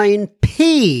Brian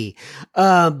P.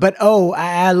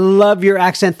 I love your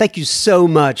accent. Thank you so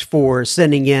much for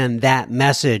sending in that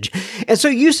message. And so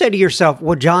you said to yourself,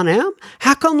 well, John M.,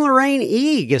 how come Lorraine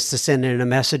E. gets to send in a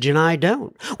message and I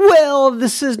don't? Well,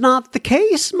 this is not the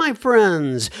case, my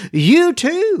friends. You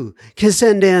too can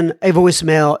send in a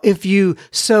voicemail if you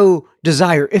so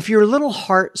desire, if your little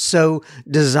heart so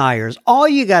desires. All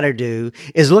you got to do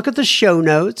is look at the show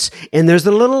notes, and there's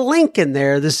a little link in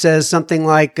there that says something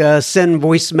like send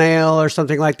voicemail or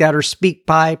something like that, or speak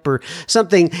pipe or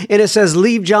something, and it says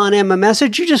leave John M. a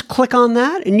message. You just click on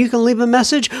that and you can leave a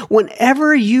message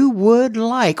whenever you would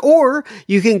like. Or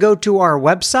you can go to our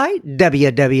website,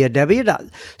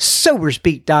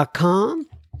 www.soberspeak.com.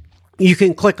 You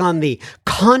can click on the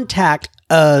Contact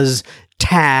Us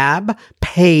tab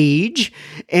page,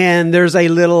 and there's a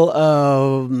little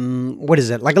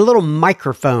like a little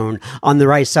microphone on the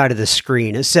right side of the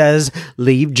screen. It says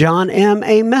leave John M.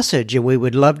 a message, and we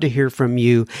would love to hear from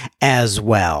you as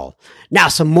well. Now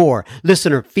some more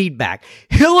listener feedback.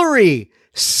 Hillary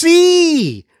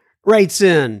C. writes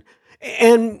in,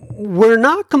 and we're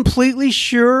not completely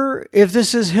sure if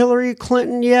this is Hillary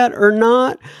Clinton yet or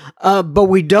not, but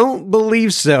we don't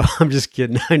believe so. I'm just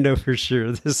kidding. I know for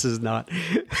sure this is not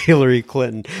Hillary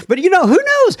Clinton. But who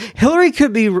knows? Hillary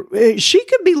could be, she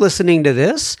could be listening to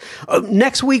this.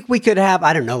 Next week we could have,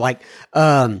 I don't know, like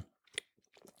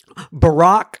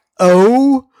Barack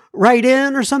O. write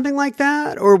in or something like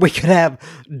that. Or we could have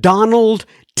Donald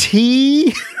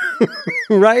T.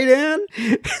 right in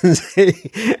and say,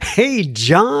 hey,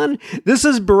 John, this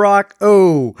is Barack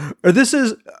O. Or this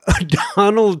is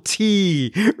Donald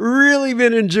T. Really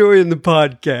been enjoying the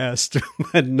podcast,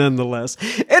 but nonetheless.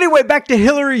 Anyway, back to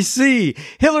Hillary C.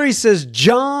 Hillary says,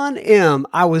 John M.,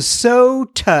 I was so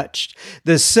touched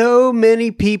that so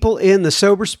many people in the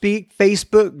Sober Speak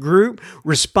Facebook group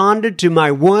responded to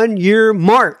my 1-year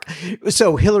mark.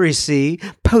 So Hillary C.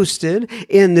 posted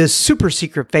in this super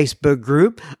secret Facebook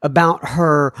group about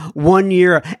her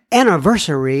 1-year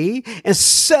anniversary, and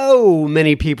so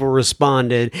many people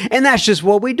responded. And that's just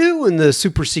what we do in the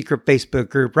super secret Facebook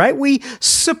group, right? We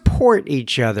support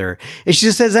each other. And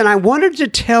she says, and I wanted to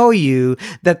tell you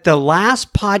that the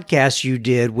last podcast you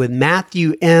did with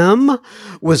Matthew M.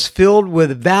 was filled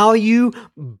with value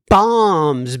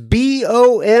bombs,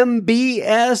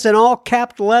 BOMBS in all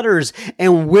capped letters,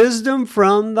 and wisdom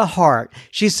from the heart.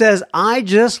 She says, I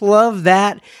just love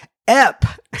that ep.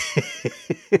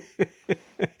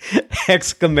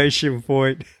 Exclamation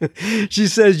point. She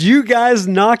says, you guys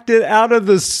knocked it out of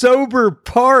the sober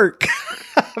park.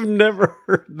 I've never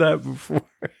heard that before.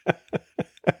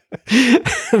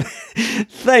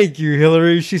 Thank you,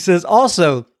 Hillary. She says,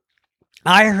 also,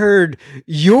 I heard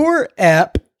your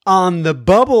ep on the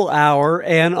bubble hour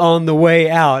and on the way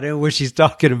out. And what she's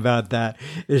talking about that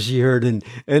is she heard an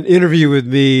interview with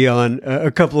me on a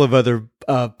couple of other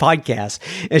podcasts.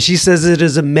 And she says, it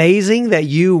is amazing that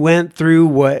you went through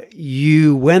what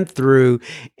you went through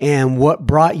and what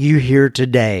brought you here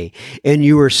today. And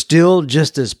you are still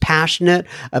just as passionate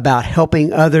about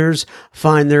helping others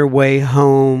find their way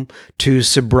home to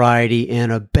sobriety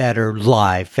and a better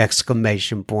life!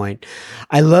 Exclamation point.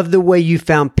 I love the way you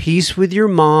found peace with your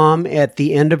mom at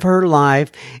the end of her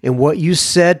life and what you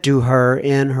said to her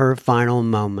in her final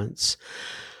moments.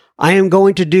 I am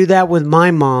going to do that with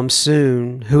my mom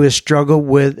soon, who has struggled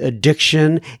with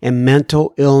addiction and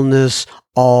mental illness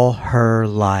all her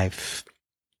life.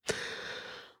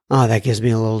 Oh, that gives me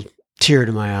a little tear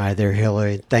to my eye there,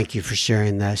 Hillary. Thank you for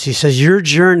sharing that. She says, your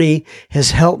journey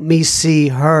has helped me see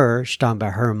her, she's talking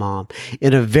about her mom,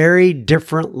 in a very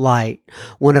different light,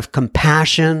 one of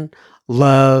compassion,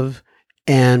 love,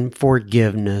 and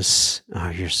forgiveness. Oh,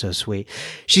 you're so sweet.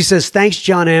 She says, thanks,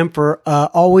 John M., for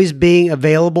always being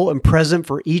available and present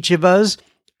for each of us.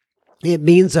 It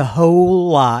means a whole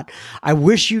lot. I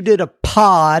wish you did a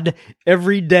pod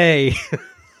every day.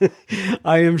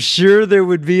 I am sure there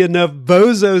would be enough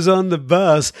bozos on the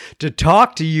bus to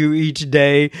talk to you each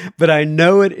day, but I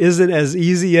know it isn't as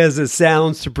easy as it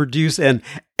sounds to produce an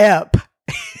ep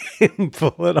and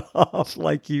pull it off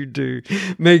like you do.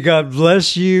 May God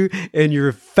bless you and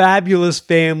your fabulous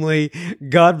family.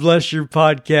 God bless your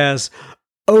podcast,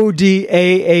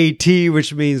 ODAAT,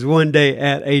 which means one day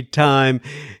at a time.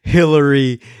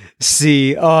 Hillary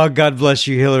C. Oh, God bless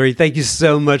you, Hillary. Thank you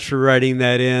so much for writing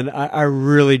that in. I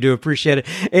really do appreciate it.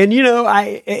 And,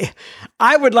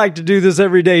 I would like to do this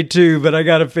every day too, but I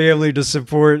got a family to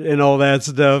support and all that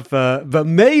stuff. But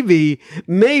maybe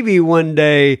one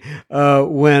day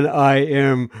when I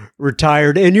am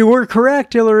retired, and you were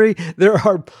correct, Hillary,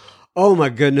 oh my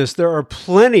goodness, there are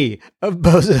plenty of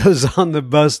bozos on the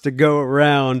bus to go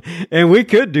around, and we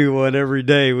could do one every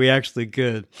day. We actually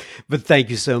could. But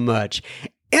thank you so much.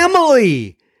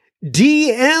 Emily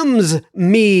DMs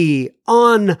me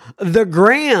on the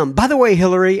gram. By the way,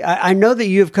 Hillary, I know that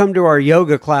you have come to our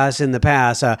yoga class in the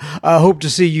past. I hope to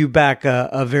see you back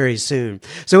very soon.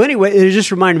 So anyway, it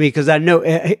just reminded me because I know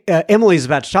Emily's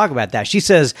about to talk about that. She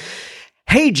says,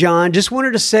 "Hey, John, just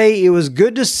wanted to say it was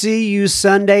good to see you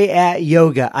Sunday at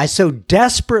yoga. I so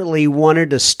desperately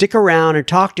wanted to stick around and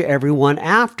talk to everyone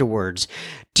afterwards.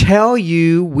 Tell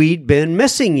you we'd been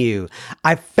missing you.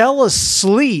 I fell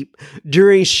asleep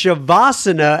during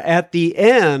Shavasana at the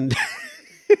end."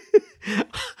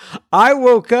 I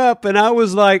woke up and I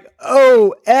was like,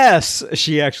 "OS."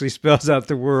 She actually spells out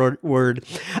the word.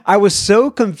 I was so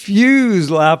confused,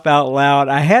 laugh out loud.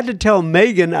 I had to tell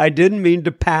Megan I didn't mean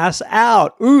to pass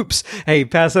out. Oops. Hey,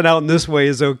 passing out in this way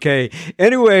is okay.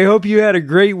 Anyway, hope you had a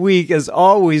great week. As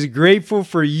always, grateful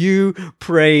for you,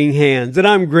 praying hands. And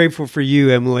I'm grateful for you,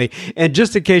 Emily. And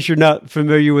just in case you're not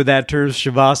familiar with that term,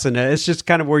 Shavasana, it's just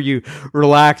kind of where you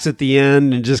relax at the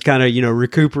end and just kind of,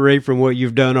 recuperate from what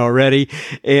you've done already.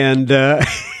 And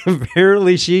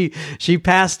apparently she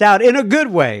passed out in a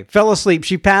good way, fell asleep.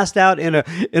 She passed out in a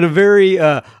very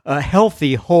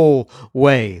healthy, whole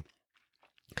way.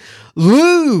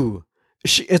 Lou,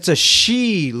 it's a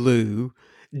she, Lou,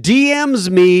 DMs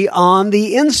me on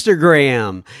the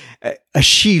Instagram. A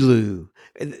she, Lou.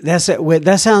 That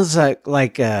sounds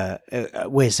like wait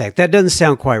a sec. That doesn't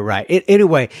sound quite right.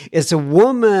 Anyway, it's a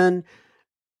woman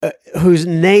whose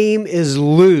name is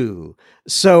Lou.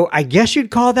 So I guess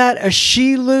you'd call that a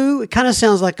she, Lou. It kind of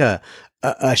sounds like a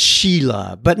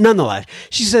Sheila, but nonetheless,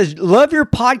 she says, "Love your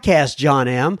podcast, John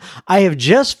M. I have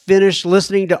just finished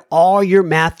listening to all your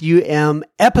Matthew M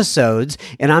episodes,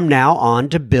 and I'm now on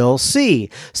to Bill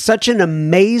C. Such an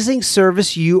amazing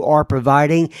service you are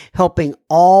providing, helping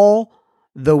all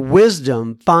the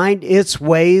wisdom find its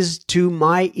ways to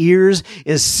my ears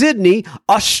in Sydney,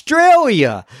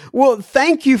 Australia." Well,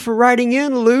 thank you for writing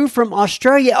in, Lou, from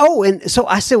Australia. Oh, and so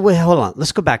I said, well, hold on.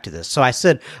 Let's go back to this. So I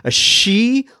said a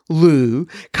she, Lou,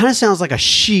 kind of sounds like a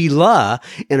Sheila,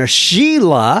 and a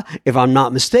Sheila, if I'm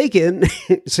not mistaken,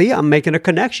 see, I'm making a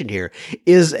connection here,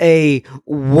 is a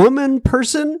woman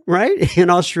person, right? In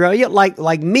Australia,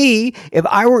 like me, if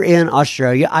I were in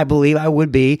Australia, I believe I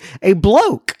would be a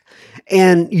bloke.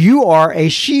 And you are a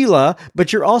Sheila,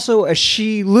 but you're also a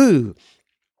She-Lou.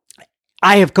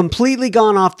 I have completely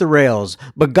gone off the rails,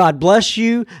 but God bless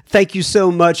you. Thank you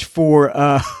so much for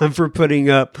putting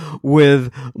up with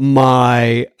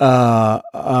my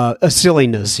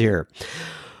silliness here.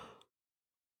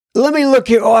 Let me look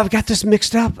here. Oh, I've got this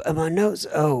mixed up in my notes.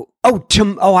 I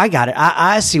got it.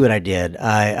 I see what I did.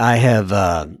 I have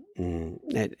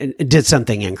it did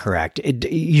something incorrect.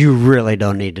 You really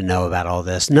don't need to know about all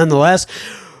this. Nonetheless,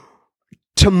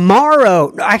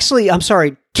 Tarmo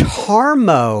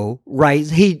writes,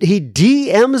 he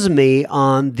DMs me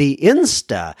on the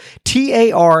Insta,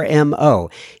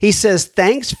 Tarmo. He says,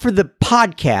 "Thanks for the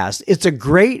podcast. It's a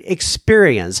great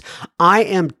experience. I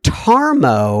am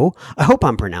Tarmo." I hope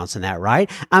I'm pronouncing that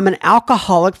right. "I'm an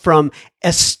alcoholic from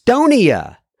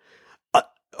Estonia."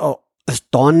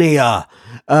 Estonia.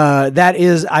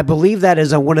 I believe that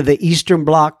is one of the Eastern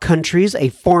Bloc countries, a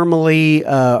formerly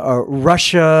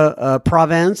Russia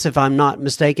province, if I'm not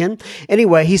mistaken.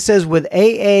 Anyway, he says, "With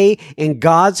AA and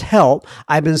God's help,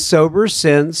 I've been sober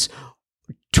since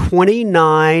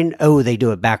 29. Oh, they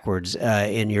do it backwards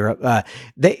in Europe.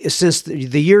 Since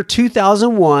the year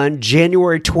 2001,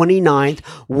 January 29th,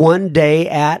 one day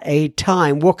at a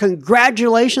time." Well,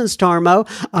 congratulations, Tarmo.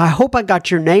 I hope I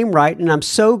got your name right, and I'm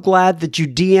so glad that you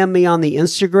DM me on the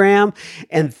Instagram.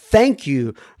 And thank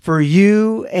you for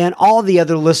you and all the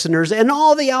other listeners and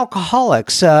all the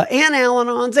alcoholics and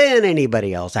Al-Anons and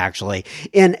anybody else, actually,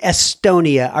 in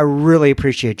Estonia. I really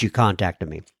appreciate you contacting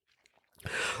me.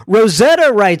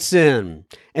 Rosetta writes in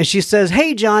and she says,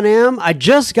 "Hey, John M., I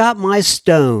just got my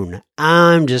stone."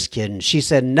 I'm just kidding. She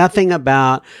said nothing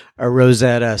about a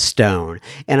Rosetta Stone.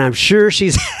 And I'm sure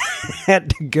she's had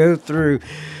to go through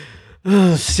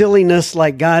silliness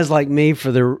like guys like me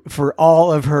for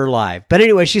all of her life. But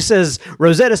anyway, she says,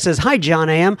 Rosetta says, "Hi, John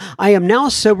Am. I am now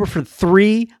sober for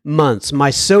 3 months. My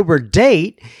sober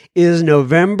date is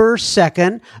November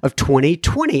 2nd of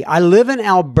 2020. I live in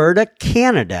Alberta,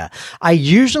 Canada. I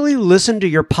usually listen to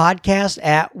your podcast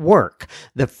at work.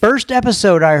 The first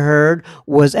episode I heard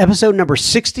was episode number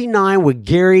 69 with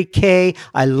Gary K.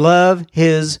 I love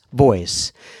his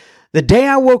voice. The day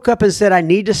I woke up and said I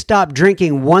need to stop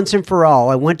drinking once and for all,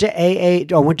 I went to the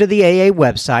AA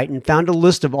website and found a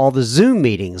list of all the Zoom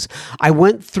meetings. I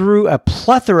went through a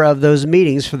plethora of those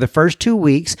meetings for the first 2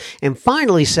 weeks and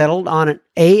finally settled on an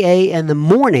AA in the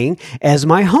morning as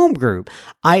my home group.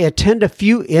 I attend a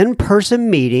few in-person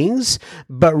meetings,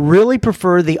 but really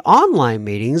prefer the online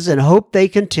meetings and hope they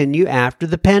continue after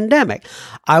the pandemic.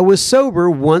 I was sober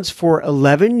once for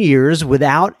 11 years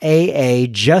without AA,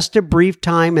 just a brief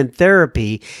time in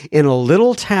therapy in a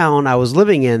little town I was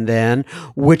living in then,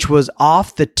 which was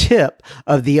off the tip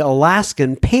of the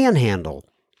Alaskan Panhandle.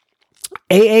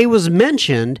 AA was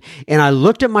mentioned, and I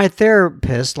looked at my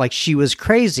therapist like she was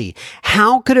crazy.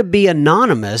 How could it be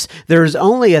anonymous? There's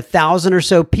only 1,000 or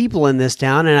so people in this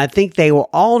town, and I think they will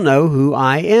all know who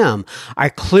I am. I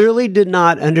clearly did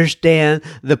not understand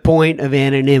the point of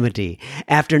anonymity.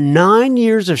 After 9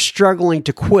 years of struggling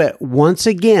to quit, once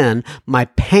again, my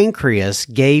pancreas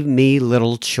gave me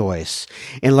little choice,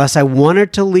 unless I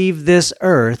wanted to leave this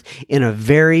earth in a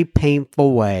very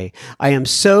painful way. I am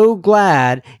so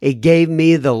glad it gave me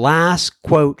the last,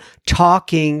 quote,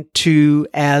 talking to,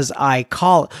 as I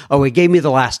call it. Oh, it gave me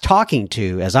the last talking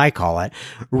to, as I call it.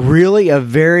 Really a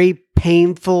very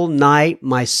painful night.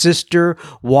 My sister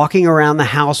walking around the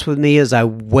house with me as I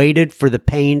waited for the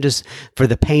pain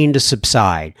to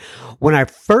subside. When I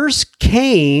first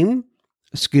came,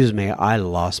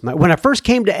 when I first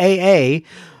came to AA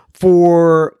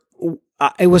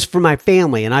it was for my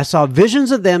family, and I saw visions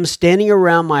of them standing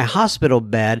around my hospital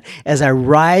bed as I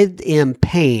writhed in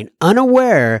pain,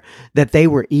 unaware that they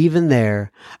were even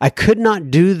there. I could not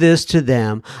do this to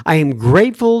them. I am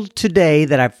grateful today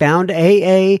that I found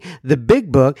AA, the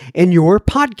Big Book, and your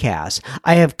podcast.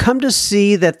 I have come to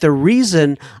see that the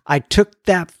reason I took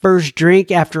that first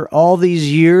drink after all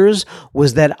these years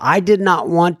was that I did not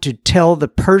want to tell the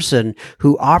person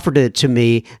who offered it to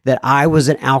me that I was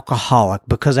an alcoholic,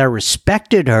 because I respected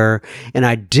her and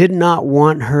I did not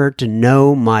want her to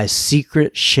know my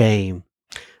secret shame.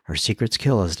 Her secrets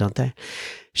kill us, don't they?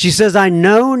 She says, I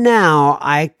know now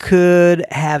I could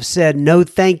have said no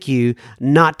thank you,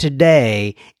 not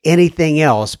today, anything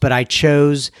else, but I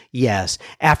chose yes.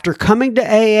 After coming to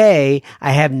AA,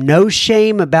 I have no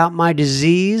shame about my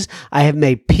disease. I have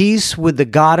made peace with the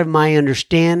God of my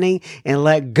understanding and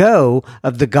let go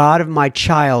of the God of my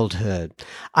childhood.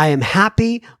 I am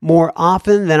happy more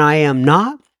often than I am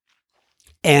not.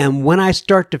 And when I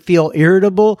start to feel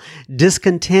irritable,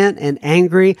 discontent, and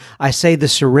angry, I say the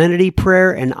Serenity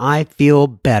Prayer and I feel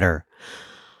better.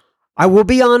 I will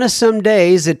be honest, some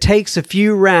days it takes a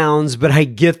few rounds, but I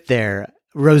get there.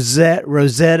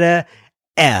 Rosetta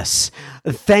S.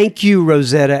 Thank you,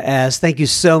 Rosetta S. Thank you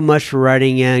so much for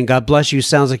writing in. God bless you.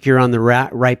 Sounds like you're on the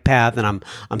right path, and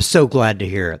I'm so glad to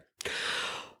hear it.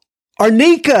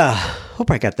 Arnica.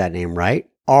 Hope I got that name right.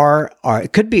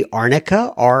 It could be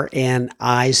Arnica,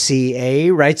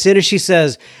 Rnica, writes in and she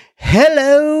says,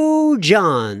 hello,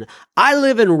 John. I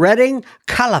live in Redding,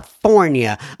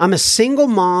 California. I'm a single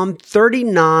mom,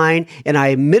 39, and I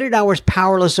admitted I was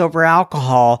powerless over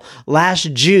alcohol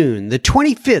last June, the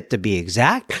 25th to be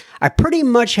exact. I pretty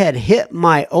much had hit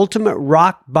my ultimate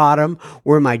rock bottom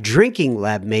where my drinking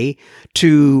led me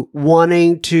to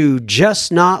wanting to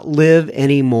just not live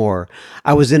anymore.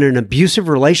 I was in an abusive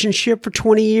relationship for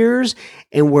 20 years,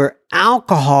 and where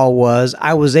alcohol was,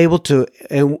 I was able to...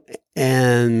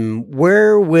 And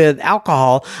where with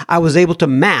alcohol, I was able to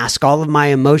mask all of my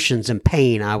emotions and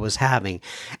pain I was having.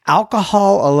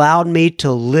 Alcohol allowed me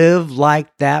to live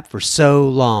like that for so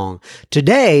long.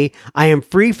 Today, I am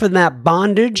free from that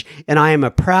bondage, and I am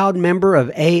a proud member of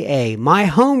AA. My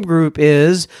home group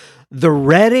is the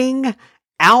Redding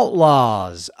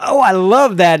Outlaws. Oh, I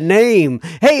love that name.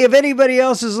 Hey, if anybody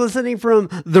else is listening from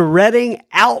the Redding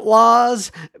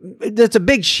Outlaws, that's a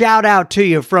big shout out to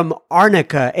you from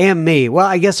Arnica and me. Well,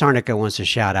 I guess Arnica wants to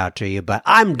shout out to you, but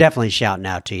I'm definitely shouting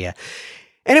out to you.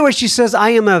 Anyway, she says, I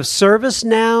am of service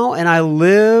now, and I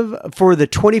live for the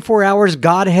 24 hours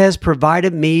God has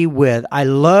provided me with. I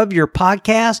love your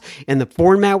podcast and the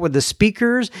format with the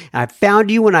speakers. I found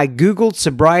you when I Googled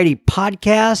sobriety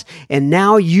podcast, and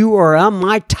now you are on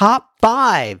my top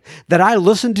 5 that I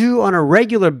listen to on a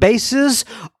regular basis.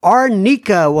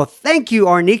 Arnica. Well, thank you,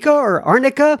 Arnica or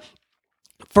Arnica,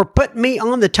 for putting me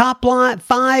on the top line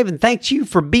 5, and thank you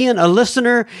for being a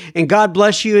listener, and God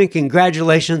bless you, and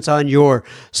congratulations on your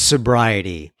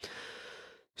sobriety.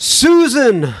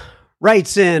 Susan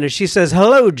writes in and she says,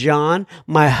 "Hello, John.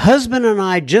 My husband and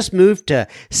I just moved to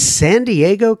San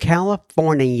Diego,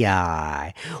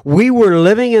 California. We were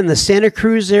living in the Santa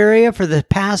Cruz area for the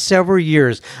past several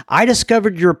years. I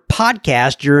discovered your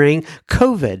podcast during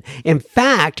COVID. In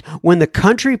fact, when the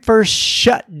country first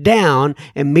shut down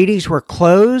and meetings were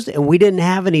closed and we didn't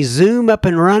have any Zoom up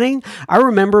and running, I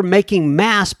remember making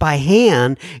masks by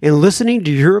hand and listening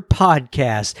to your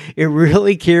podcast. It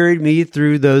really carried me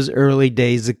through those early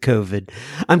days of COVID.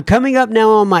 I'm coming up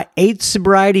now on my 8th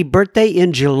sobriety birthday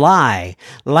in July.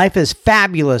 Life is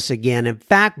fabulous again. In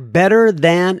fact, better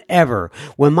than ever.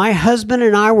 When my husband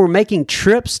and I were making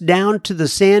trips down to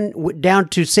San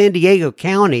Diego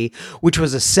County, which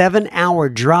was a 7-hour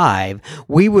drive,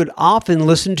 we would often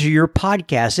listen to your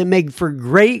podcast. It made for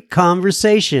great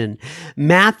conversation.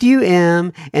 Matthew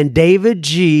M. and David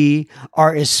G.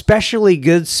 are especially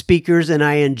good speakers, and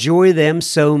I enjoy them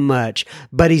so much.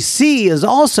 Buddy C. is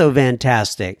also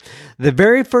fantastic. The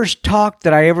very first talk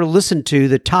that I ever listened to,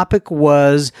 the topic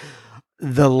was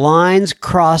the lines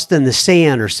crossed in the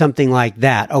sand or something like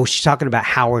that. Oh, she's talking about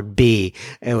Howard B.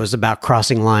 It was about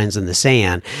crossing lines in the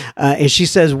sand. And she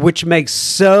says, which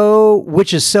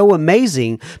is so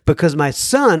amazing because my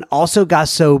son also got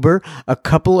sober a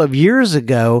couple of years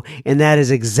ago. And that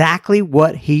is exactly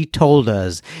what he told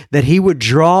us, that he would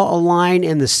draw a line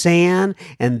in the sand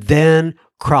and then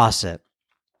cross it.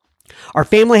 Our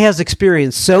family has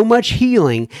experienced so much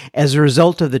healing as a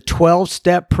result of the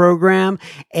 12-step program,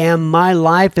 and my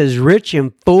life is rich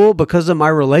and full because of my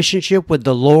relationship with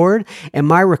the Lord and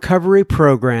my recovery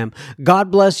program.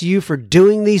 God bless you for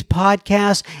doing these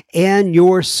podcasts and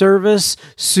your service,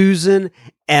 Susan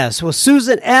S. Well,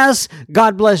 Susan S.,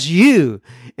 God bless you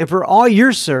and for all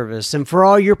your service and for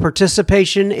all your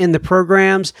participation in the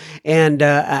programs. And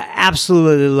I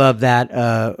absolutely love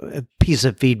that piece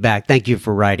of feedback. Thank you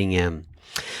for writing in.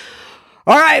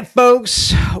 All right,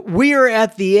 folks, we are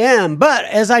at the end. But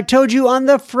as I told you on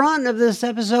the front of this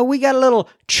episode, we got a little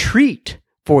treat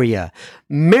for you.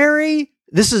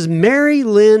 This is Mary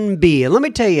Lynn B. And let me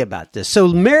tell you about this. So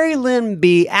Mary Lynn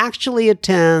B. actually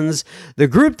attends the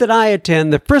group that I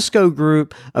attend, the Frisco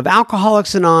group of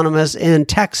Alcoholics Anonymous in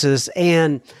Texas.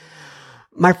 And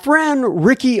my friend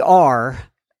Ricky R.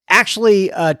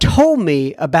 actually told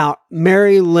me about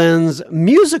Mary Lynn's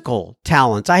musical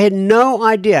talents. I had no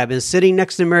idea. I've been sitting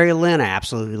next to Mary Lynn. I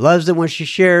absolutely loves it when she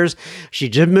shares. She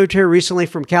just moved here recently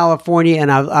from California, and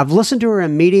I've listened to her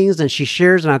in meetings, and she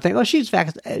shares, and I think, oh, she's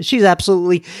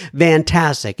absolutely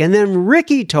fantastic. And then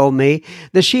Ricky told me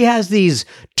that she has these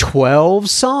 12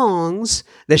 songs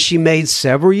that she made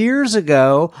several years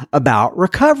ago about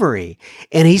recovery.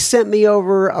 And he sent me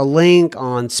over a link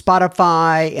on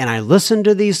Spotify, and I listened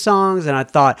to these songs, and I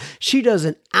thought she does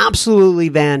an absolutely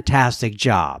fantastic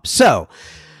job. So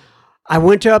I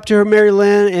went up to her, Mary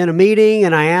Lynn, in a meeting,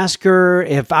 and I asked her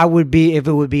if it would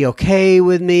be okay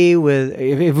with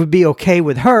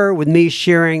her, with me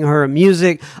sharing her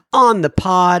music on the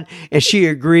pod, and she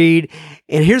agreed.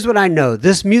 And here's what I know.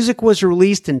 This music was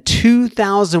released in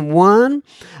 2001,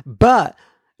 but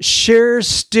shares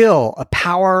still a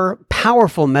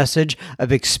powerful message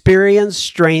of experience,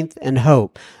 strength, and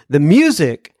hope. The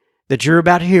music that you're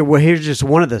about to hear, well, here's just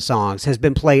one of the songs, has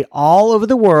been played all over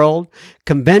the world,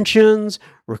 conventions,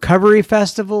 recovery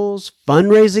festivals,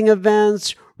 fundraising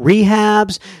events,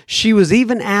 rehabs. She was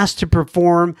even asked to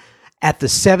perform at the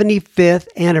 75th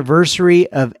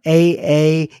anniversary of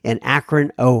AA in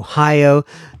Akron, Ohio.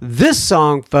 This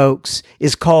song, folks,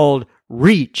 is called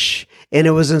Reach, and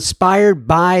it was inspired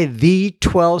by the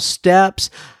 12 steps,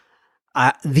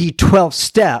 the 12th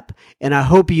step, and I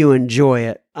hope you enjoy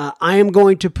it. I am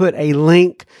going to put a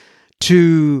link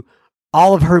to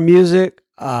all of her music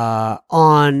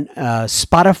on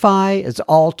Spotify. It's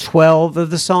all 12 of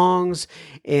the songs,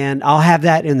 and I'll have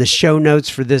that in the show notes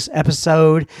for this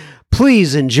episode.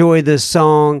 Please enjoy this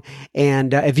song.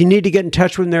 And if you need to get in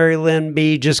touch with Mary Lynn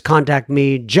B., just contact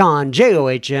me, John,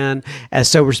 John, at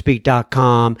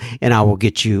soberspeak.com, and I will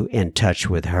get you in touch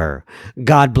with her.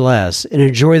 God bless and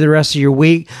enjoy the rest of your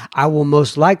week. I will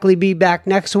most likely be back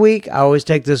next week. I always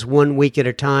take this 1 week at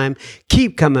a time.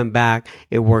 Keep coming back.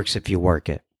 It works if you work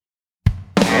it.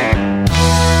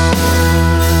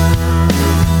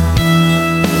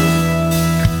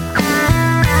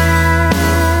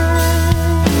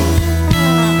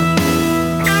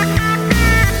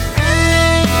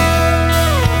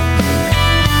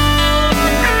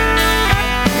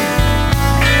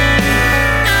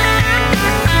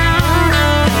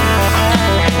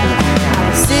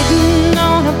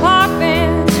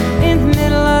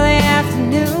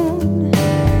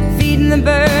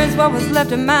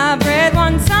 crust of my bread,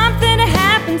 want something to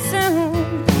happen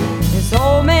soon. This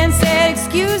old man said,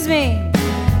 excuse me,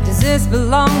 does this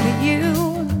belong to you?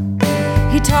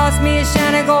 He tossed me a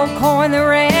shiny gold coin that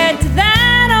read, to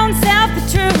thine own self be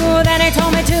true. Then he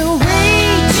told me to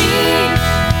reach,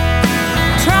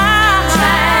 try,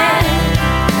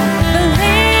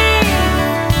 believe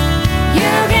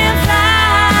you can fly.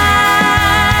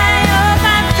 Oh,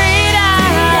 find freedom,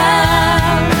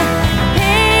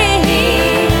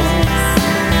 peace,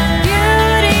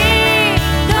 beauty,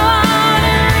 go on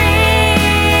and reach.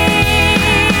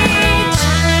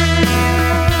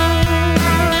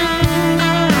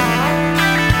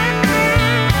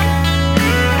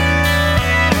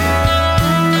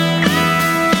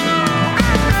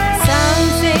 Some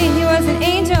say he was an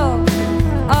angel,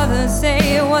 others say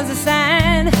it was a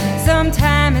sign. Some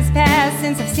time has passed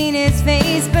since I've seen his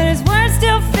face, but his words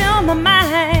still fill my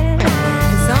mind.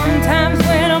 And sometimes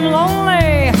when I'm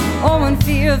lonely, or when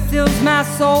fear fills my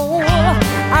soul,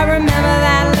 I remember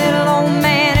that little old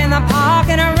man in the park,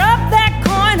 and I rub that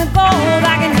coin of gold.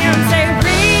 I can hear him say,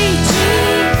 reach,